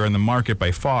hoppiest beer on the market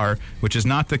by far, which is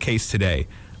not the case today.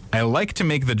 I like to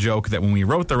make the joke that when we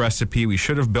wrote the recipe, we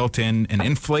should have built in an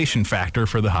inflation factor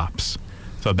for the hops.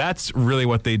 So that's really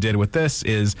what they did with this,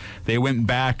 is they went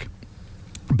back,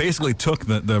 basically took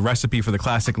the recipe for the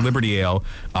classic Liberty Ale,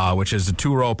 which is a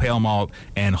 2-row pale malt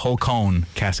and whole cone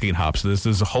Cascade hops. So this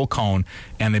is a whole cone,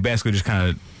 and they basically just kind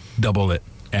of doubled it.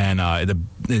 And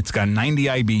it's got 90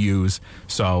 IBUs,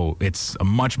 so it's a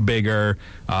much bigger,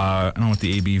 I don't know what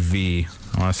the ABV,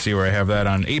 I want to see where I have that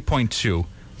on, 8.2.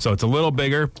 So it's a little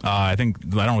bigger. I don't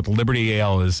know what the Liberty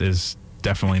Ale is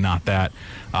definitely not that.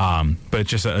 But it's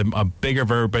just a bigger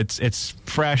verb. It's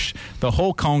fresh. The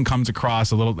whole cone comes across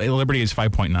a little. Liberty is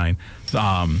 5.9.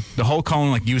 The whole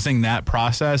cone, like using that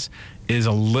process, is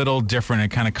a little different. It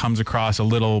kind of comes across a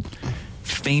little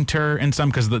fainter in some,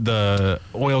 because the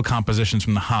oil compositions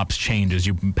from the hops change as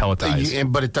you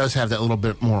pelletize. But it does have that little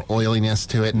bit more oiliness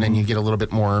to it, and then you get a little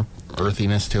bit more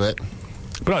earthiness to it.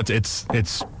 But no,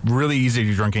 it's really easy to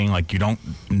be drinking. Like, you don't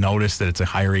notice that it's a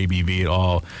higher ABV at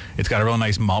all. It's got a real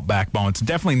nice malt backbone. It's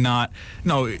definitely not.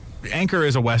 No, Anchor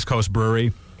is a West Coast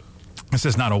brewery. This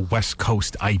is not a West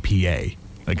Coast IPA,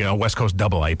 like a West Coast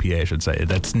double IPA, I should say.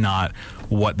 That's not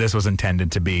what this was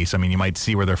intended to be. So, I mean, you might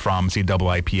see where they're from, see double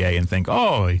IPA, and think,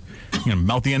 oh,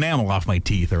 melt the enamel off my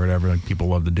teeth or whatever, like people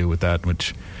love to do with that,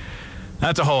 which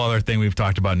that's a whole other thing we've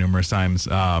talked about numerous times.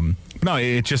 No,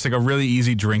 it's just like a really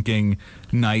easy drinking,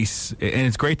 nice, and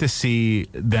it's great to see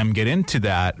them get into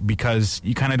that, because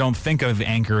you kind of don't think of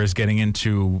Anchor as getting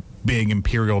into big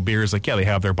imperial beers. Like, yeah, they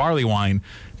have their barley wine,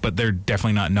 but they're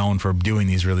definitely not known for doing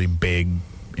these really big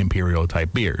imperial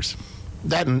type beers.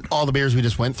 That and all the beers we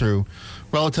just went through,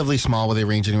 relatively small, where they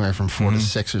range anywhere from 4 to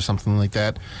 6 or something like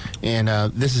that. And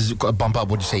this is a bump up,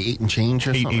 what'd you say, 8 and change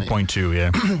or something? 8.2,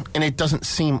 yeah. And it doesn't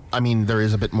seem, I mean, there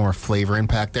is a bit more flavor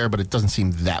impact there, but it doesn't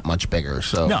seem that much bigger.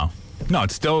 So No,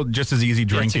 it's still just as easy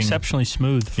drinking. It's exceptionally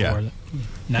smooth for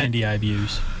 90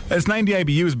 IBUs. It's 90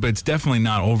 IBUs, but it's definitely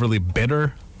not overly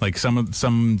bitter. Like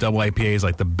some double IPAs,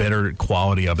 like the bitter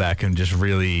quality of that can just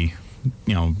really,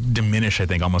 diminish, I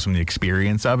think, almost from the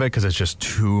experience of it, because it's just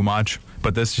too much.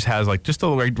 But this just has like just the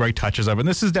right touches of it. And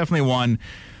this is definitely one,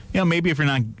 maybe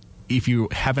if you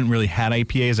haven't really had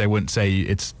IPAs, I wouldn't say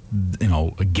it's,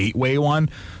 a gateway one.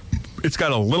 It's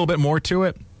got a little bit more to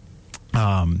it.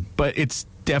 But it's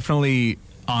definitely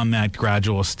on that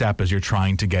gradual step as you're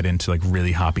trying to get into like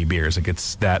really hoppy beers. Like,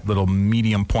 it's that little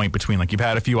medium point between, like, you've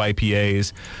had a few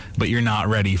IPAs, but you're not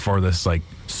ready for this like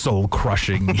soul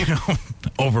crushing,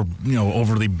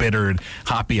 overly bittered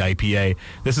hoppy IPA.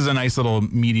 This is a nice little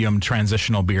medium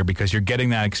transitional beer, because you're getting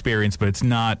that experience, but it's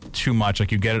not too much.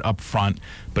 Like, you get it up front,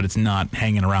 but it's not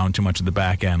hanging around too much at the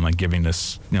back end, like giving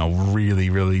this, really,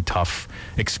 really tough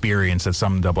experience that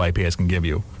some double IPAs can give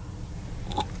you.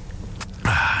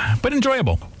 But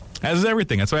enjoyable, as is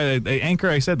everything. That's why Anchor,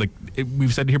 I said,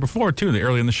 we've said here before too,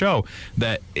 early in the show,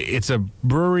 that it's a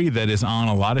brewery that is on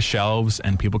a lot of shelves,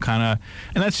 and people and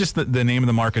that's just the name of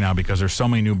the market now, because there's so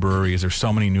many new breweries, there's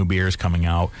so many new beers coming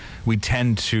out. We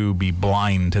tend to be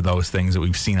blind to those things that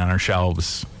we've seen on our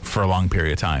shelves for a long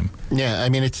period of time. Yeah, I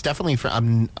mean, it's definitely,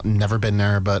 I've never been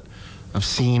there, but I've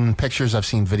seen pictures, I've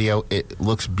seen video. It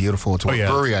looks beautiful. It's a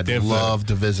brewery I'd love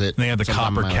to visit. They have the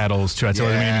copper kettles, too. I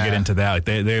didn't even get into that. Like,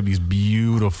 they have these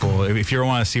beautiful, if you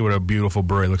want to see what a beautiful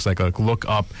brewery looks like, look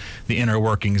up the inner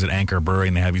workings at Anchor Brewery,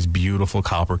 and they have these beautiful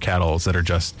copper kettles that are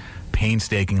just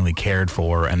painstakingly cared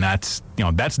for, and that's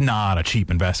not a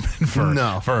cheap investment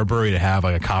for a brewery to have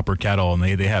like a copper kettle, and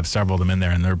they have several of them in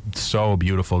there, and they're so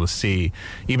beautiful to see,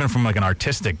 even from like an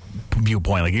artistic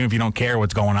viewpoint. Like even if you don't care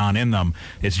what's going on in them,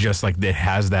 it's just like it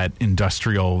has that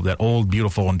old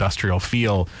beautiful industrial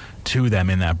feel to them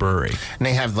in that brewery. And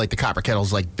they have like the copper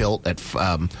kettles like built at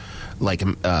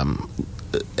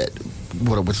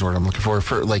what's the word I'm looking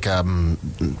for like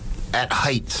at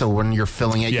height, so when you're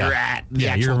filling it, you're at the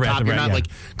actual top. You're not like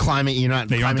climbing. You're not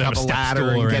climbing up a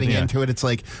ladder and getting into it. It's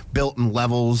like built in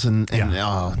levels, and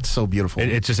it's so beautiful.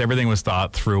 It's just everything was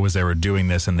thought through as they were doing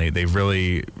this, and they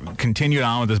really continued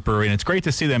on with this brewery. And it's great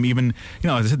to see them. Even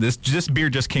this beer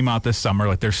just came out this summer.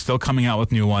 Like they're still coming out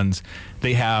with new ones.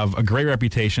 They have a great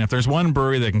reputation. If there's one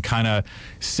brewery that can kind of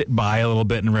sit by a little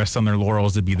bit and rest on their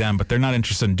laurels, it'd be them. But they're not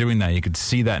interested in doing that. You could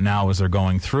see that now as they're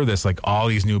going through this, like all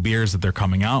these new beers that they're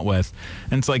coming out with.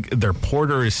 And it's like their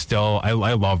porter is still, I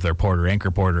love their porter.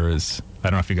 Anchor Porter is, I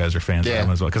don't know if you guys are fans of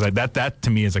them as well, because that to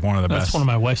me is like one of the best. That's one of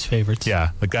my wife's favorites. Yeah,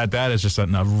 like that is just a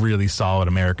really solid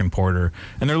American porter.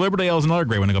 And their Liberty Ale is another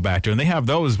great one to go back to. And they have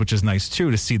those, which is nice too,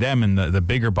 to see them in the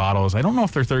bigger bottles. I don't know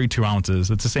if they're 32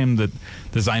 ounces. It's the same that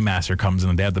the Zymaster comes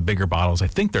in, and they have the bigger bottles. I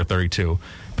think they're 32.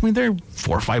 I mean, they're $4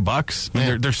 or $5. I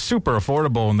mean, they're super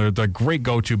affordable, and they're great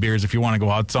go-to beers if you want to go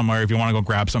out somewhere, if you want to go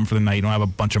grab something for the night, you don't have a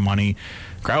bunch of money,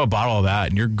 grab a bottle of that,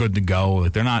 and you're good to go.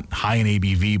 Like, they're not high in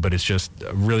ABV, but it's just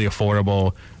really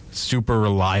affordable, super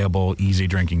reliable, easy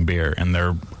drinking beer, and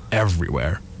they're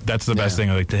everywhere. That's the best thing,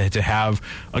 like to have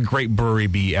a great brewery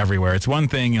be everywhere. It's one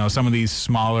thing, some of these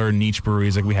smaller niche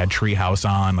breweries, like we had Treehouse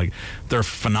on, like they're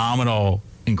phenomenal,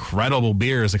 incredible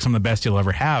beers, like some of the best you'll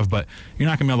ever have, but you're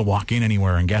not going to be able to walk in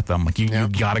anywhere and get them. Like you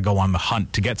got to go on the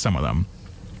hunt to get some of them,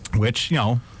 which,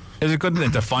 is a good,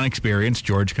 it's a fun experience.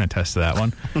 George can attest to that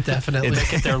one. Definitely.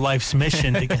 It's their life's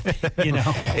mission to get,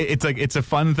 It's a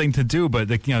fun thing to do,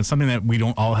 but it's something that we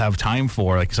don't all have time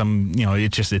for. Like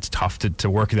it's tough to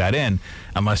work that in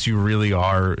unless you really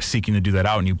are seeking to do that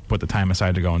out and you put the time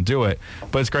aside to go and do it.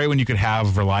 But it's great when you could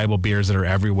have reliable beers that are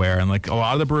everywhere. And like a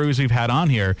lot of the breweries we've had on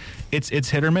here, it's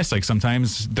hit or miss. Like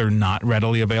sometimes they're not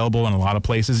readily available in a lot of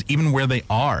places, even where they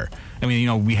are. I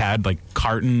mean, we had like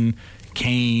Carton,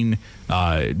 Kane,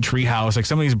 Treehouse, like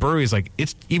some of these breweries, like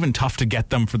it's even tough to get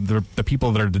them for the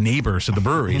people that are the neighbors to the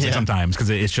breweries sometimes, because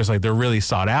it's just like they're really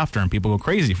sought after and people go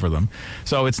crazy for them.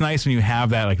 So it's nice when you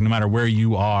have that, like no matter where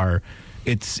you are,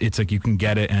 it's like you can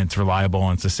get it and it's reliable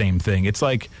and it's the same thing. It's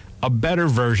like a better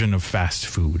version of fast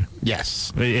food.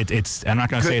 Yes. It's I'm not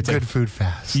going to say it's good like food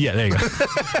fast. Yeah, there you go.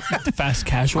 Fast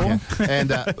casual. Yeah.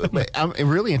 And I'm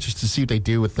really interested to see what they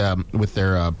do with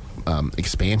their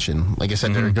expansion. Like I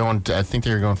said, they're going to, I think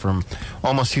they're going from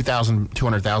almost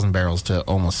 200,000 barrels to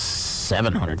almost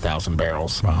 700,000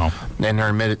 barrels. Wow. And they're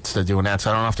in midst to doing that. So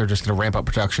I don't know if they're just going to ramp up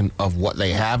production of what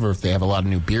they have or if they have a lot of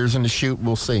new beers in the chute.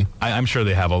 We'll see. I'm sure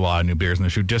they have a lot of new beers in the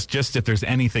chute. Just if there's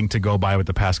anything to go by with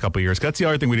the past couple of years. That's the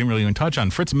other thing we didn't really even touch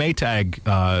on. Fritz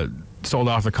Maytag sold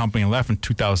off the company and left in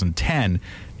 2010,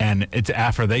 and it's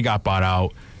after they got bought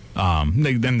out. I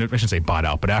shouldn't say bought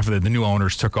out, but after the new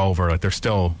owners took over, like they're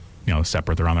still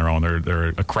separate. They're on their own.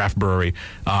 They're a craft brewery.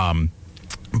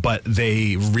 But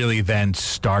they really then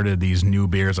started these new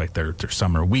beers, like their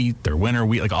summer wheat, their winter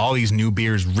wheat, like all these new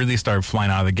beers really started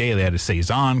flying out of the gate. They had a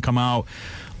Saison come out.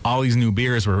 All these new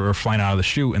beers were flying out of the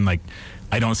chute, and like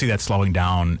I don't see that slowing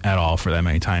down at all for them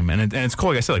anytime. And it's cool,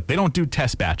 like I said, like they don't do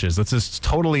test batches. That's just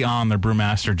totally on their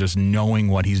brewmaster, just knowing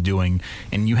what he's doing.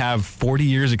 And you have 40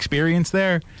 years experience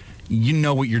there. You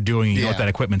know what you're doing. You know what that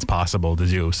equipment's possible to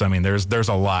do. So I mean, there's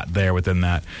a lot there within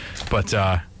that. But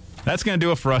that's going to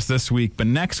do it for us this week. But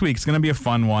next week's going to be a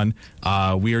fun one.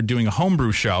 We are doing a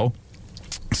homebrew show.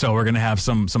 So we're going to have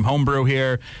some homebrew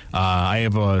here. I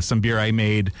have some beer I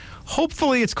made.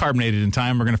 Hopefully it's carbonated in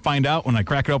time. We're going to find out when I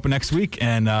crack it open next week.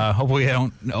 And hopefully I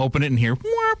don't open it and hear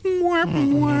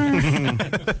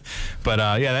But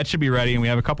that should be ready. And we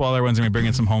have a couple other ones, and we bring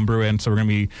in some homebrew in. So we're going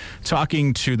to be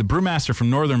talking to the brewmaster from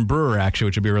Northern Brewer, actually,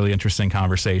 which would be a really interesting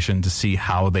conversation to see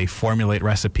how they formulate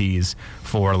recipes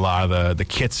for a lot of the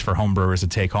kits for homebrewers to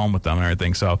take home with them and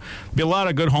everything. So there'll be a lot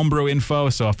of good homebrew info.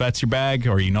 So if that's your bag,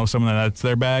 or you know someone that's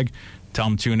their bag, tell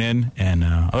them to tune in. And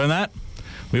other than that,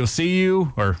 we will see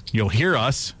you, or you'll hear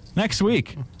us next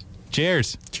week.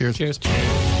 Cheers. Cheers. Cheers.